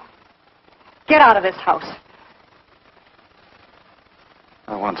accusing you. Get out of this house.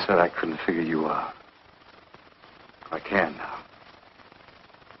 I once said I couldn't figure you out. I can now.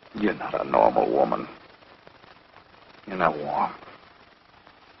 You're not a normal woman. You're not warm.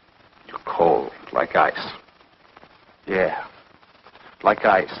 You're cold, like ice. Yeah, like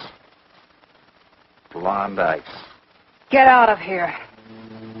ice. Blonde ice. Get out of here.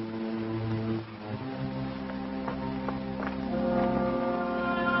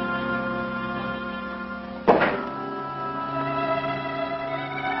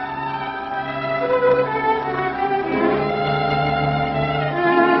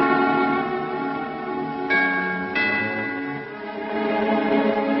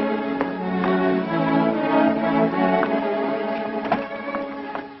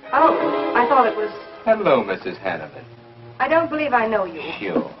 Hello, Mrs. Hanneman. I don't believe I know you.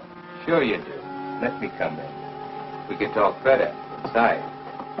 Sure. Sure you do. Let me come in. We can talk better inside.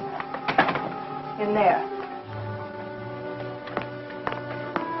 In there.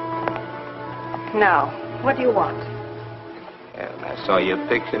 Now, what do you want? Well, I saw your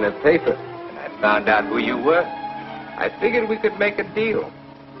picture in the paper, and I found out who you were. I figured we could make a deal.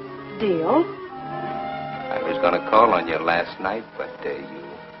 Deal? I was going to call on you last night, but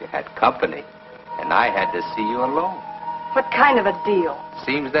you had company, and I had to see you alone. What kind of a deal?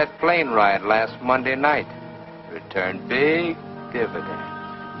 Seems that plane ride last Monday night returned big dividends.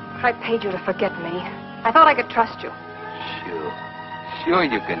 I paid you to forget me. I thought I could trust you. Sure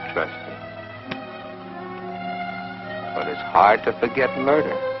you can trust me. But it's hard to forget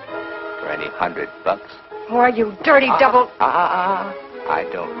murder for any $100. Why, you dirty double... I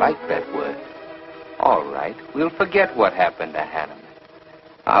don't like that word. All right, we'll forget what happened to Hanneman.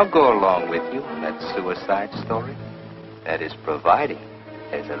 I'll go along with you on that suicide story. That is providing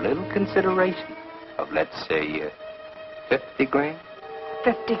there's a little consideration of, let's say, 50 grand.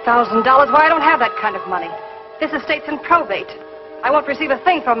 $50,000? Why, I don't have that kind of money. This estate's in probate. I won't receive a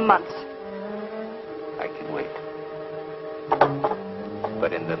thing for months. I can wait.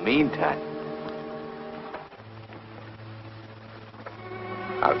 But in the meantime,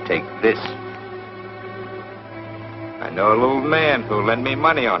 I'll take this. I know a little man who'll lend me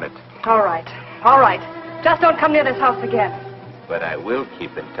money on it. All right. All right. Just don't come near this house again. But I will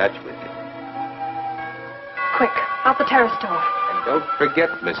keep in touch with you. Quick, out the terrace door. And don't forget,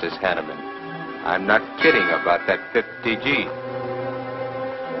 Mrs. Hanneman, I'm not kidding about that 50G.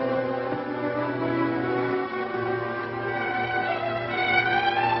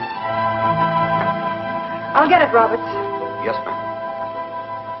 I'll get it, Roberts. Yes, ma'am.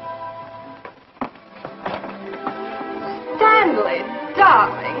 Stanley,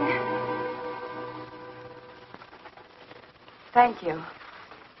 darling. Thank you.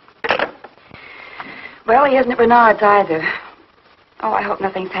 Well, he isn't at Bernard's either. Oh, I hope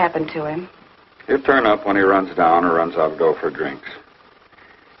nothing's happened to him. He'll turn up when he runs down or runs out to go for drinks.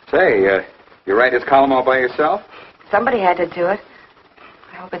 Say, you write his column all by yourself? Somebody had to do it.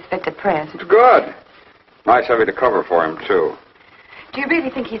 I hope it's fit to press. It's good. Nice of you to cover for him, too. Do you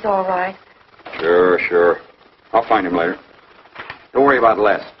really think he's all right? Sure. I'll find him later. Don't worry about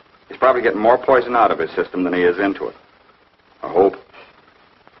Les. He's probably getting more poison out of his system than he is into it. I hope.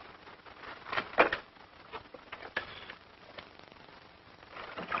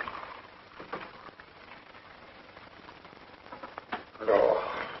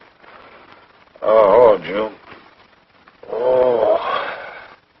 Oh, June. Oh.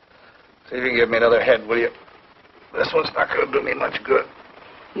 See if you can give me another head, will you? This one's not going to do me much good.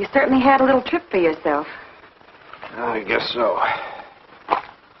 You certainly had a little trip for yourself. I guess so.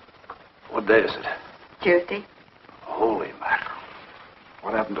 What day is it? Tuesday. Holy mackerel.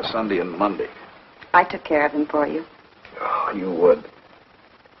 What happened to Sunday and Monday? I took care of them for you. Oh, you would.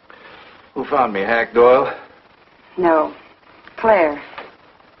 Who found me, Hack Doyle? No. Claire.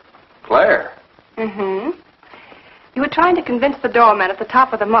 Claire? Mm-hmm. You were trying to convince the doorman at the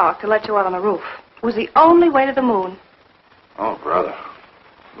top of the mark to let you out on the roof. It was the only way to the moon. Oh, brother.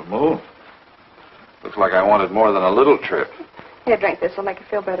 The moon? Looks like I wanted more than a little trip. Here, drink this. It'll make you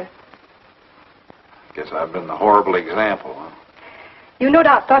feel better. Guess I've been the horrible example, huh? You no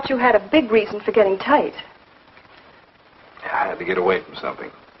doubt thought you had a big reason for getting tight. Yeah, I had to get away from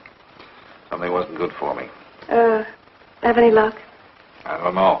something. Something wasn't good for me. Have any luck? I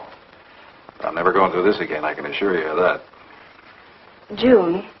don't know. I'm never going through this again, I can assure you of that.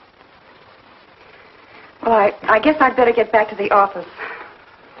 June. Well, I guess I'd better get back to the office.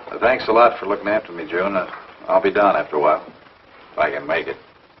 Thanks a lot for looking after me, June. I'll be down after a while, if I can make it.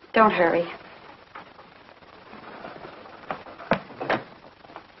 Don't hurry.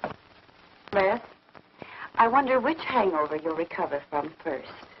 Les, I wonder which hangover you'll recover from first.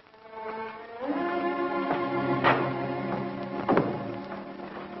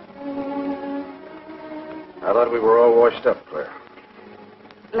 I thought we were all washed up, Claire.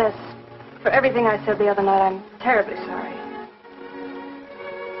 Les, for everything I said the other night, I'm terribly sorry.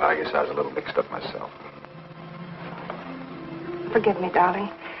 I guess I was a little mixed up myself. Forgive me, darling.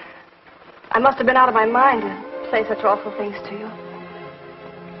 I must have been out of my mind to say such awful things to you.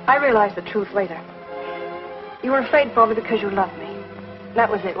 I realized the truth later. You were afraid for me because you loved me. That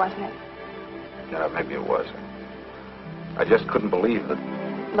was it, wasn't it? Yeah, maybe it was. I just couldn't believe that.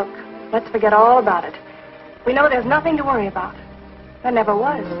 Look, let's forget all about it. We know there's nothing to worry about. There never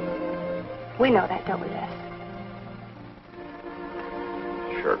was. We know that, don't we, Les?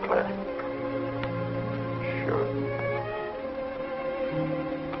 Sure, Claire. Sure.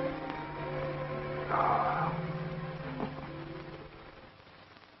 Oh.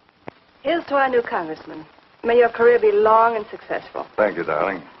 Here's to our new congressman. May your career be long and successful. Thank you,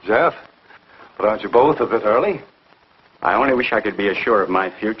 darling. Jeff, but aren't you both a bit early? I only wish I could be as sure of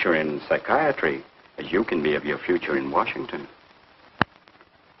my future in psychiatry as you can be of your future in Washington.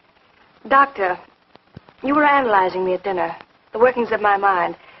 Doctor, you were analyzing me at dinner, the workings of my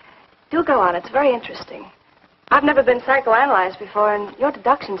mind. Do go on. It's very interesting. I've never been psychoanalyzed before, and your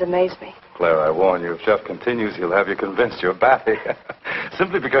deductions amaze me. Claire, I warn you, if Jeff continues, he'll have you convinced you're batty.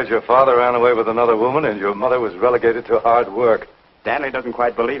 Simply because your father ran away with another woman and your mother was relegated to hard work. Stanley doesn't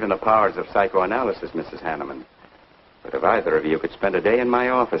quite believe in the powers of psychoanalysis, Mrs. Hanneman. But if either of you could spend a day in my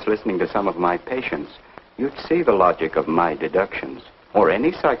office listening to some of my patients, you'd see the logic of my deductions. Or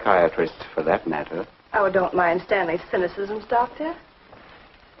any psychiatrist's, for that matter. Oh, don't mind Stanley's cynicisms, Doctor.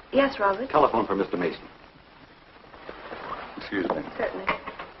 Yes, Robert? Telephone for Mr. Mason. Excuse me. Certainly.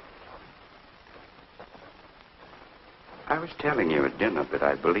 I was telling you at dinner that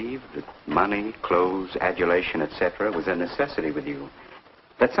I believed that money, clothes, adulation, etc. was a necessity with you.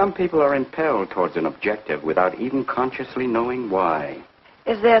 That some people are impelled towards an objective without even consciously knowing why.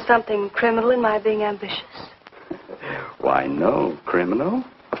 Is there something criminal in my being ambitious? Why, no. Criminal?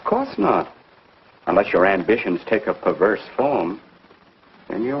 Of course not. Unless your ambitions take a perverse form.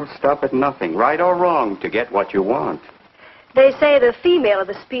 Then you'll stop at nothing, right or wrong, to get what you want. They say the female of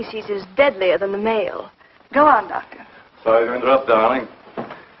the species is deadlier than the male. Go on, Doctor. Sorry to interrupt, darling.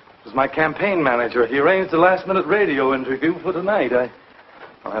 It was my campaign manager. He arranged a last-minute radio interview for tonight.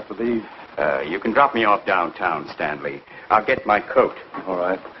 I'll have to leave. You can drop me off downtown, Stanley. I'll get my coat. All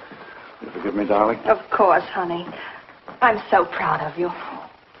right. You forgive me, darling? Of course, honey. I'm so proud of you.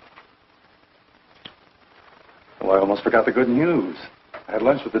 Well, I almost forgot the good news. I had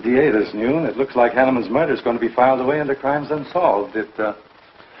lunch with the DA this noon. It looks like Hanneman's murder is going to be filed away under crimes unsolved.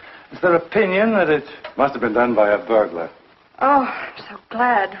 It's their opinion that it must have been done by a burglar. Oh, I'm so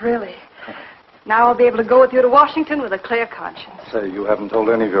glad, really. Now I'll be able to go with you to Washington with a clear conscience. Say, you haven't told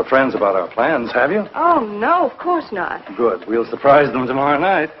any of your friends about our plans, have you? Oh, no, of course not. Good. We'll surprise them tomorrow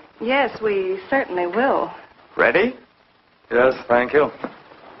night. Yes, we certainly will. Ready? Yes, thank you.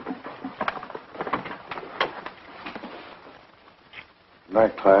 Good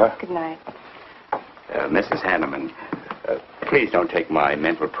night, Clara. Good night. Mrs. Hanneman, please don't take my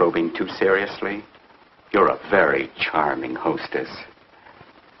mental probing too seriously. You're a very charming hostess.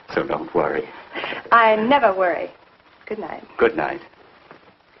 So don't worry. I never worry. Good night. Good night.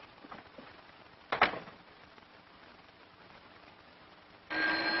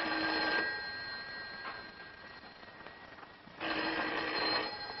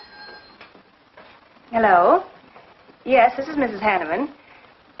 Hello? Yes, this is Mrs. Hanneman.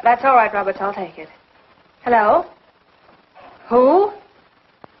 That's all right, Roberts. I'll take it. Hello? Who?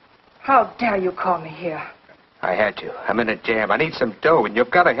 How dare you call me here? I had to. I'm in a jam. I need some dough, and you've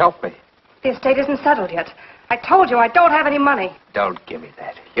got to help me. The estate isn't settled yet. I told you I don't have any money. Don't give me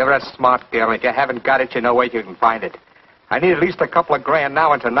that. You're a smart girl, and if you haven't got it, you know where you can find it. I need at least a couple of grand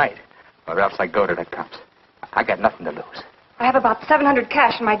now and tonight, or else I go to the cops. I got nothing to lose. I have about $700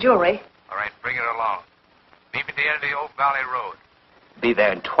 cash in my jewelry. All right, bring it along. Meet me at the end of the Oak Valley Road. Be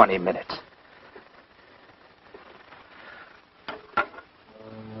there in 20 minutes.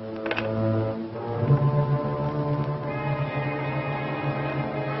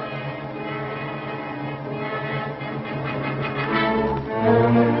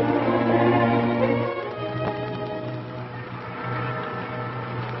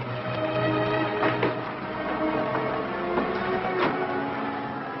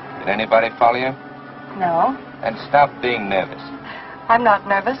 Did anybody follow you? No, And stop being nervous. I'm not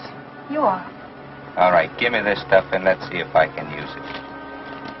nervous. You are. All right, give me this stuff and let's see if I can use it.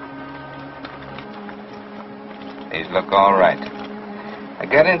 These look all right. I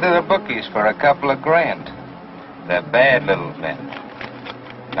got into the bookies for a couple of grand. They're bad little men.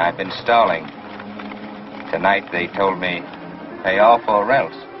 And I've been stalling. Tonight they told me, pay off or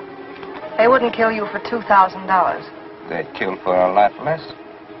else. They wouldn't kill you for $2,000. They'd kill for a lot less.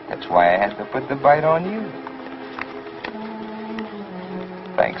 That's why I had to put the bite on you.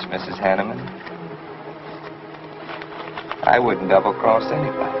 Thanks, Mrs. Hanneman. I wouldn't double-cross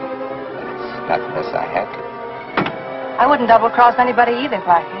anybody. Not unless I had to. I wouldn't double-cross anybody either,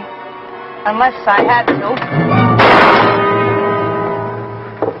 Blackie. Unless I had to.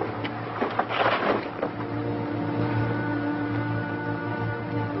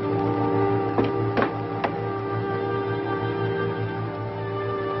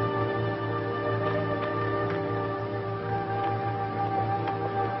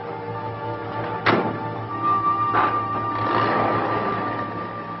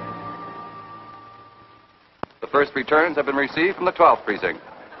 First returns have been received from the 12th precinct.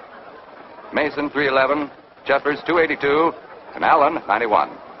 Mason 311, Jeffers 282, and Allen 91.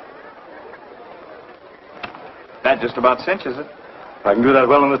 That just about cinches it. If I can do that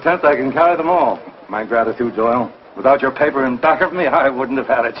well in the 10th, I can carry them all. My gratitude, Doyle. Without your paper in back of me, I wouldn't have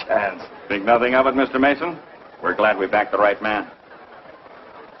had a chance. Think nothing of it, Mr. Mason. We're glad we backed the right man.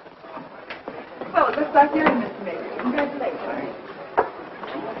 Well, it looks like you're in, Mr. Mason. Congratulations.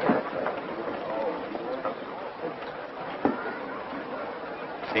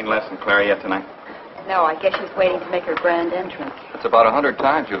 Seen Les and Claire yet tonight? No, I guess she's waiting to make her grand entrance. It's about 100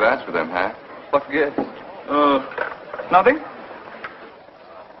 times you've asked for them, huh? What gives? Nothing?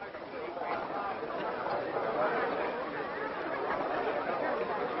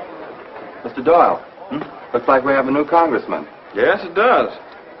 Mr. Doyle, looks like we have a new congressman. Yes, it does.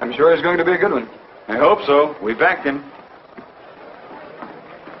 I'm sure he's going to be a good one. I hope so. We backed him.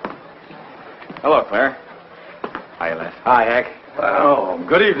 Hello, Claire. Hi, Les. Hi, Hank. Oh,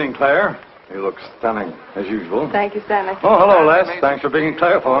 good evening, Claire. You look stunning, as usual. Thank you, Stanley. Oh, hello, Les. Thanks for being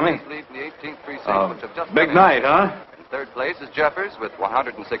Claire for me. Big night, huh? In third place is Jeffers with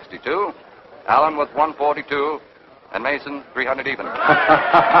 162, Allen with 142, and Mason 300 even.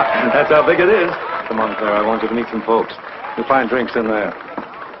 That's how big it is. Come on, Claire. I want you to meet some folks. You'll find drinks in there.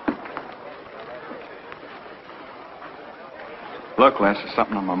 Look, Les, there's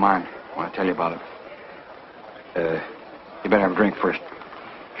something on my mind. I want to tell you about it. You better have a drink first.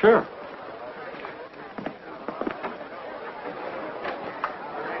 Sure.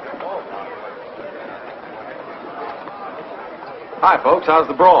 Hi, folks. How's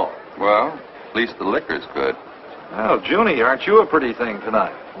the brawl? Well, at least the liquor's good. Well, Junie, aren't you a pretty thing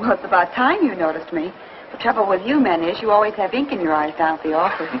tonight? Well, it's about time you noticed me. The trouble with you men is you always have ink in your eyes down at the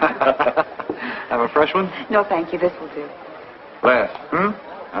office. Have a fresh one? No, thank you. This will do. Les.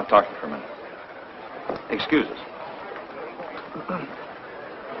 I'll talk to you for a minute. Excuse us.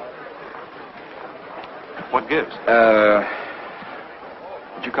 What gives?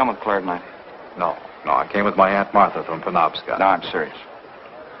 Did you come with Claire tonight? No, I came with my Aunt Martha from Penobscot. No, I'm serious.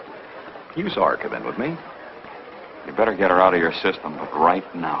 You saw her come in with me. You better get her out of your system, but right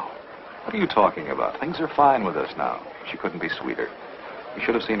now. What are you talking about? Things are fine with us now. She couldn't be sweeter. You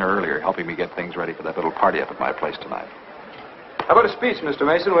should have seen her earlier, helping me get things ready for that little party up at my place tonight. How about a speech, Mr.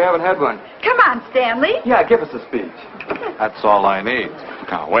 Mason? We haven't had one. Come on, Stanley. Yeah, give us a speech. That's all I need.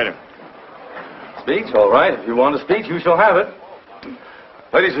 Now, wait a minute. Speech? All right. If you want a speech, you shall have it.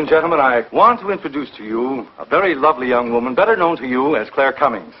 Ladies and gentlemen, I want to introduce to you a very lovely young woman, better known to you as Claire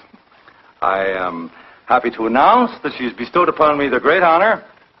Cummings. I am happy to announce that she has bestowed upon me the great honor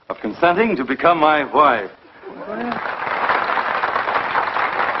of consenting to become my wife.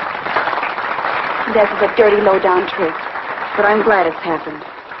 This is a dirty, low-down trick, but I'm glad it's happened.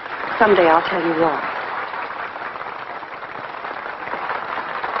 Someday I'll tell you why.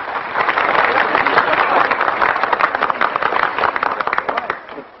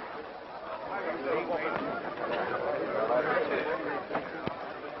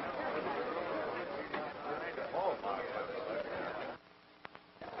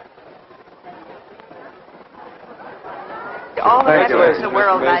 All the rest in the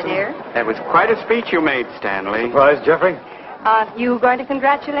world, my dear. That was quite a speech you made, Stanley. Surprised, Jeffrey? Aren't you going to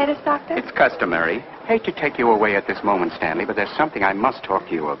congratulate us, Doctor? It's customary. Hate to take you away at this moment, Stanley, but there's something I must talk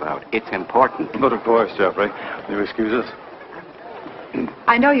to you about. It's important. But of course, Jeffrey. Will you excuse us?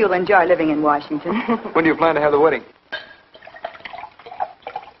 I know you'll enjoy living in Washington. When do you plan to have the wedding?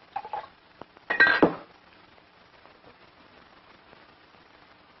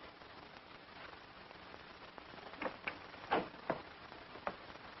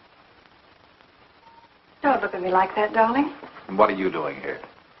 Don't look at me like that, darling. And what are you doing here?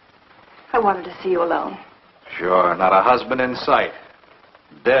 I wanted to see you alone. Sure, not a husband in sight.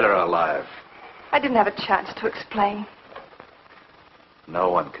 Dead or alive. I didn't have a chance to explain.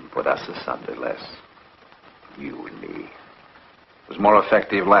 No one can put us asunder, Les. You and me. It was more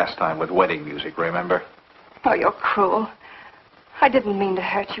effective last time with wedding music, remember? Oh, you're cruel. I didn't mean to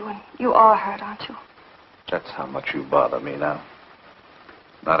hurt you, and you are hurt, aren't you? That's how much you bother me now.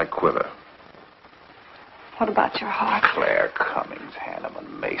 Not a quiver. What about your heart? Claire Cummings,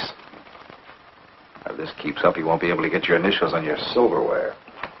 Hanneman, Mason. If this keeps up, you won't be able to get your initials on your silverware.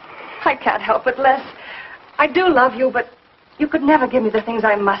 I can't help it, Les. I do love you, but you could never give me the things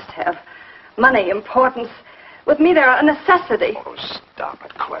I must have. Money, importance. With me, they're a necessity. Oh, stop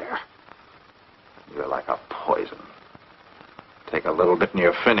it, Claire. You're like a poison. Take a little bit and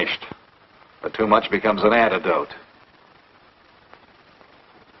you're finished. But too much becomes an antidote.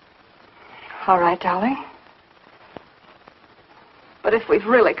 All right, darling. But if we've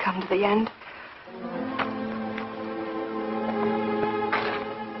really come to the end...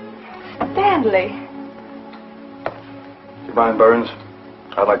 Stanley! Stanley. Do you mind, Burns?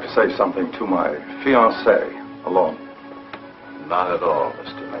 I'd like to say something to my fiancée alone. Not at all,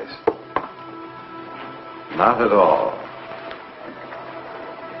 Mr. Mason. Not at all.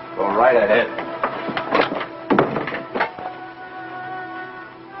 Go right ahead.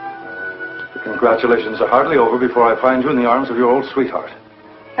 The congratulations are hardly over before I find you in the arms of your old sweetheart.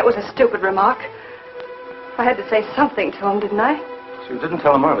 That was a stupid remark. I had to say something to him, didn't I? So you didn't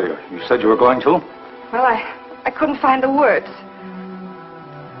tell him earlier. You said you were going to? Well, I couldn't find the words.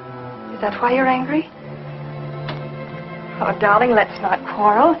 Is that why you're angry? Oh, darling, let's not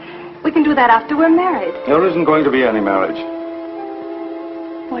quarrel. We can do that after we're married. There isn't going to be any marriage.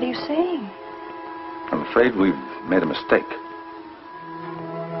 What are you saying? I'm afraid we've made a mistake.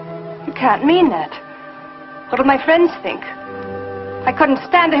 You can't mean that. What'll my friends think? I couldn't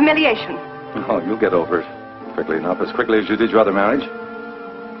stand the humiliation. Oh, you'll get over it quickly enough, as quickly as you did your other marriage.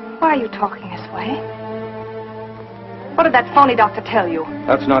 Why are you talking this way? What did that phony doctor tell you?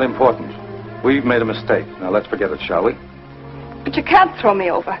 That's not important. We've made a mistake. Now let's forget it, shall we? But you can't throw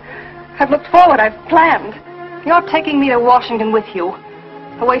me over. I've looked forward. I've planned. You're taking me to Washington with you.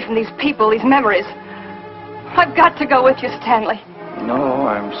 Away from these people, these memories. I've got to go with you, Stanley. No,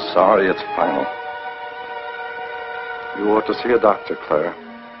 I'm sorry. It's final. You ought to see a doctor, Claire.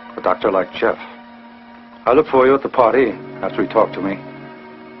 A doctor like Jeff. I look for you at the party after he talked to me.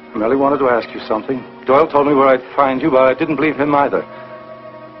 I merely wanted to ask you something. Doyle told me where I'd find you, but I didn't believe him either.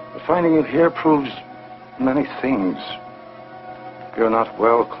 But finding you here proves many things. You're not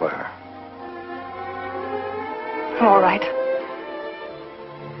well, Claire. All right.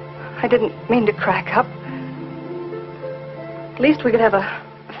 I didn't mean to crack up. At least we could have a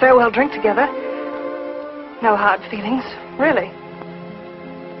farewell drink together. No hard feelings, really.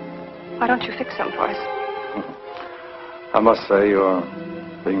 Why don't you fix some for us? I must say you're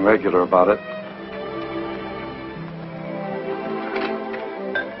being regular about it.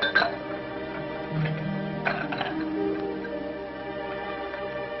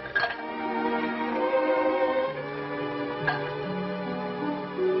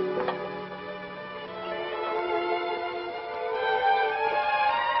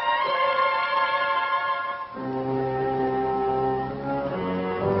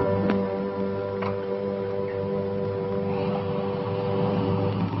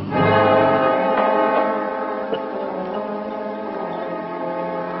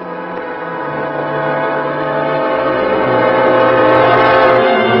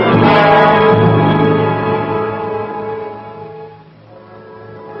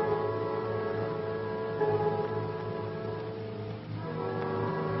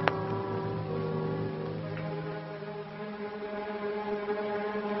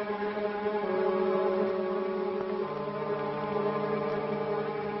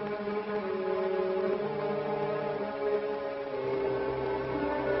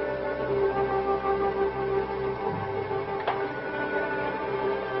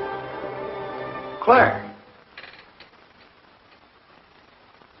 Claire.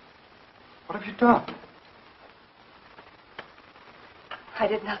 What have you done? I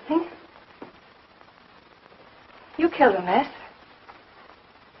did nothing. You killed him, Les.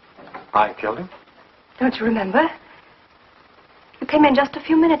 I killed him? Don't you remember? You came in just a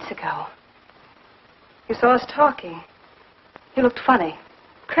few minutes ago. You saw us talking. You looked funny.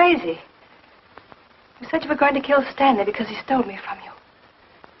 Crazy. You said you were going to kill Stanley because he stole me from you.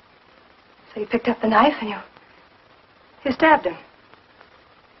 So you picked up the knife and you stabbed him.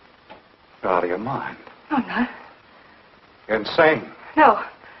 You're out of your mind. No, I'm not. You're insane. No.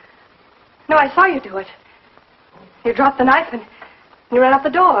 No, I saw you do it. You dropped the knife and you ran out the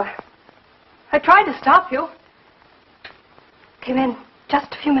door. I tried to stop you. Came in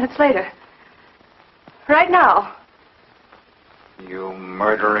just a few minutes later. Right now. You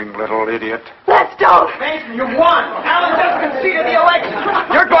murdering little idiot. Let's don't! Mason, you won! Alan just conceded the election!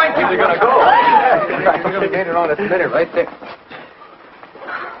 You're going to... You're going to go. We're going to gain it on its minute right there.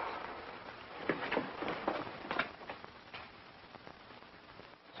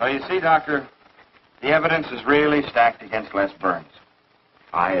 So you see, Doctor, the evidence is really stacked against Les Burns.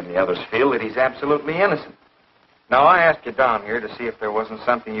 I and the others feel that he's absolutely innocent. Now, I asked you down here to see if there wasn't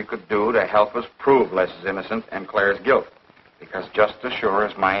something you could do to help us prove Les is innocent and Claire's guilt. Because just as sure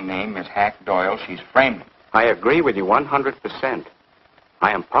as my name is Hack Doyle, she's framed him. I agree with you 100%.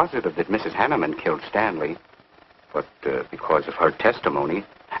 I am positive that Mrs. Hanneman killed Stanley. But because of her testimony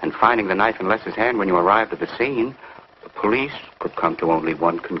and finding the knife in Les's hand when you arrived at the scene, the police could come to only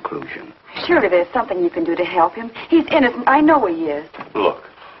one conclusion. Surely there's something you can do to help him. He's innocent. I know he is. Look,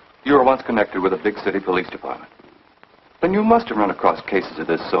 you were once connected with a big city police department. Then you must have run across cases of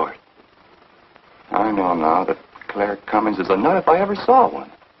this sort. I know now that Claire Cummings is a nut if I ever saw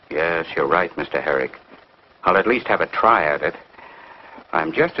one. Yes, you're right, Mr. Herrick. I'll at least have a try at it.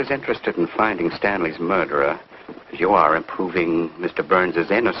 I'm just as interested in finding Stanley's murderer as you are in proving Mr.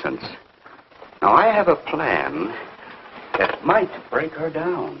 Burns's innocence. Now, I have a plan that might break her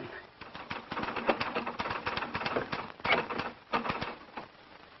down.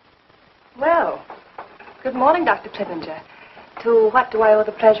 Well, good morning, Dr. Clippinger. To what do I owe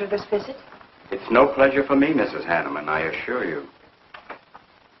the pleasure of this visit? It's no pleasure for me, Mrs. Hanneman, I assure you.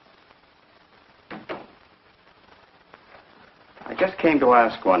 I just came to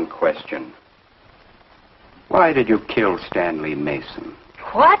ask one question. Why did you kill Stanley Mason?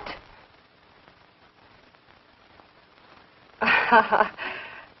 What?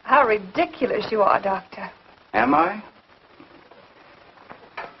 How ridiculous you are, Doctor. Am I?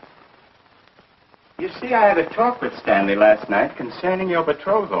 You see, I had a talk with Stanley last night concerning your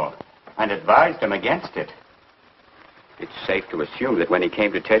betrothal and advised him against it. It's safe to assume that when he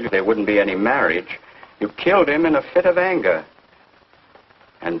came to tell you there wouldn't be any marriage, you killed him in a fit of anger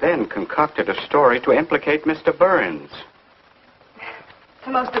and then concocted a story to implicate Mr. Burns. It's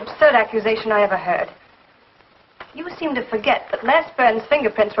the most absurd accusation I ever heard. You seem to forget that Les Burns'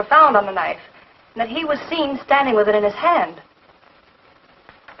 fingerprints were found on the knife and that he was seen standing with it in his hand.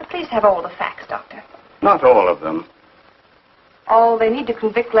 But please have all the facts, Doctor. Not all of them. All they need to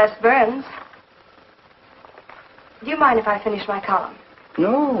convict Les Burns. Do you mind if I finish my column?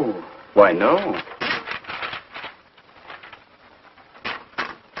 No. Why, no.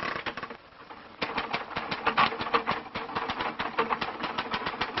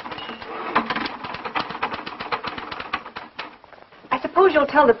 I suppose you'll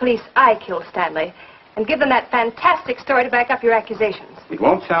tell the police I killed Stanley and give them that fantastic story to back up your accusations. It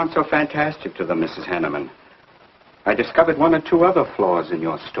won't sound so fantastic to them, Mrs. Hanneman. I discovered one or two other flaws in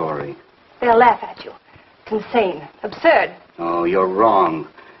your story. They'll laugh at you. It's insane. Absurd. Oh, you're wrong.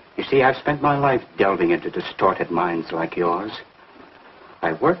 You see, I've spent my life delving into distorted minds like yours.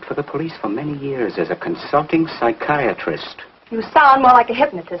 I worked for the police for many years as a consulting psychiatrist. You sound more like a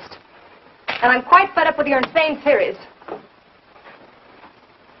hypnotist. And I'm quite fed up with your insane theories.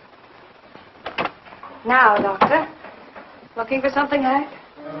 Now, Doctor. Looking for something, Hank?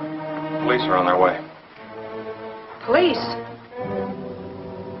 Police are on their way. Police?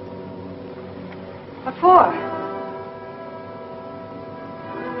 What for?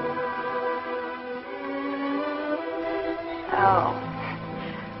 Oh.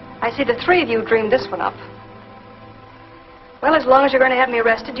 I see the three of you dreamed this one up. Well, as long as you're going to have me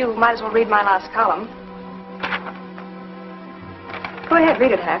arrested, you might as well read my last column. Go ahead,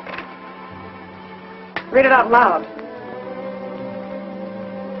 read it, Hack. Read it out loud.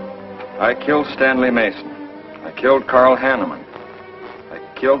 I killed Stanley Mason. I killed Carl Hanneman. I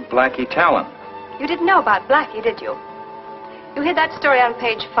killed Blackie Talon. You didn't know about Blackie, did you? You hid that story on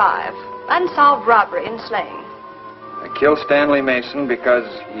page 5. Unsolved robbery and slaying. I killed Stanley Mason because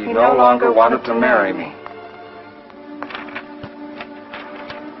he no longer wanted to marry me.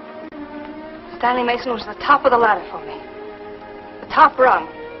 Stanley Mason was the top of the ladder for me. The top rung.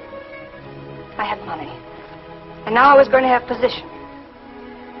 I had money. And now I was going to have position.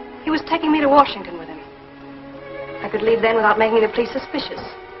 He was taking me to Washington with him. I could leave then without making the police suspicious.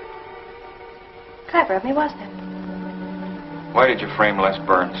 Clever of me, wasn't it? Why did you frame Les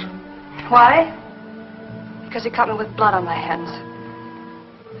Burns? Why? Because he caught me with blood on my hands.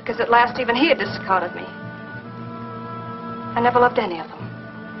 Because at last even he had discarded me. I never loved any of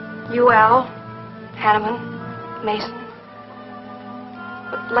them. You, Al, Hanneman, Mason.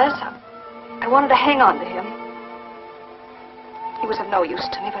 But Les, I wanted to hang on to him. He was of no use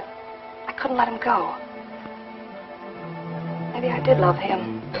to me, but I couldn't let him go. Maybe I did love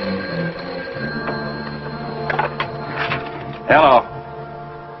him. Hello.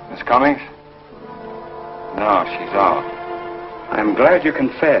 Miss Cummings? No, she's off. I'm glad you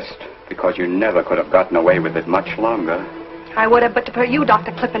confessed, because you never could have gotten away with it much longer. I would have, but to you,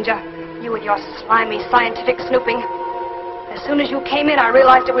 Dr. Clippinger. You with your slimy scientific snooping. As soon as you came in, I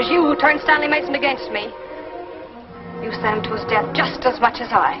realized it was you who turned Stanley Mason against me. You sent him to his death just as much as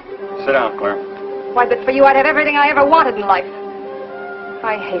I. Sit down, Claire. Why, but for you, I'd have everything I ever wanted in life.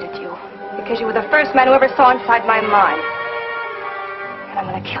 I hated you because you were the first man who ever saw inside my mind. And I'm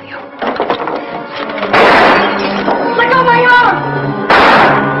going to kill you. Let go my arm!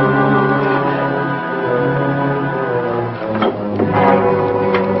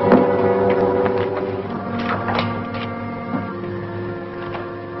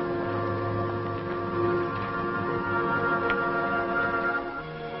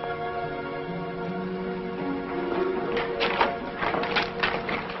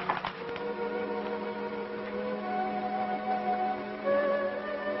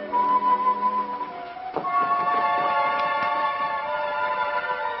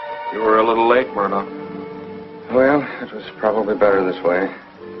 a little late, Murdoch. Well, it was probably better this way.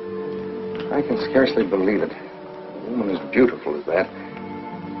 I can scarcely believe it. A woman as beautiful as that.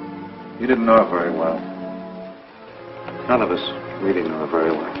 You didn't know her very well. None of us really knew her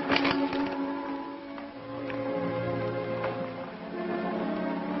very well.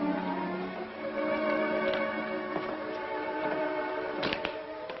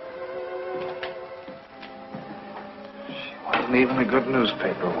 She wasn't even a good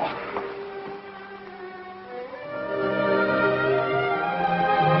newspaper woman.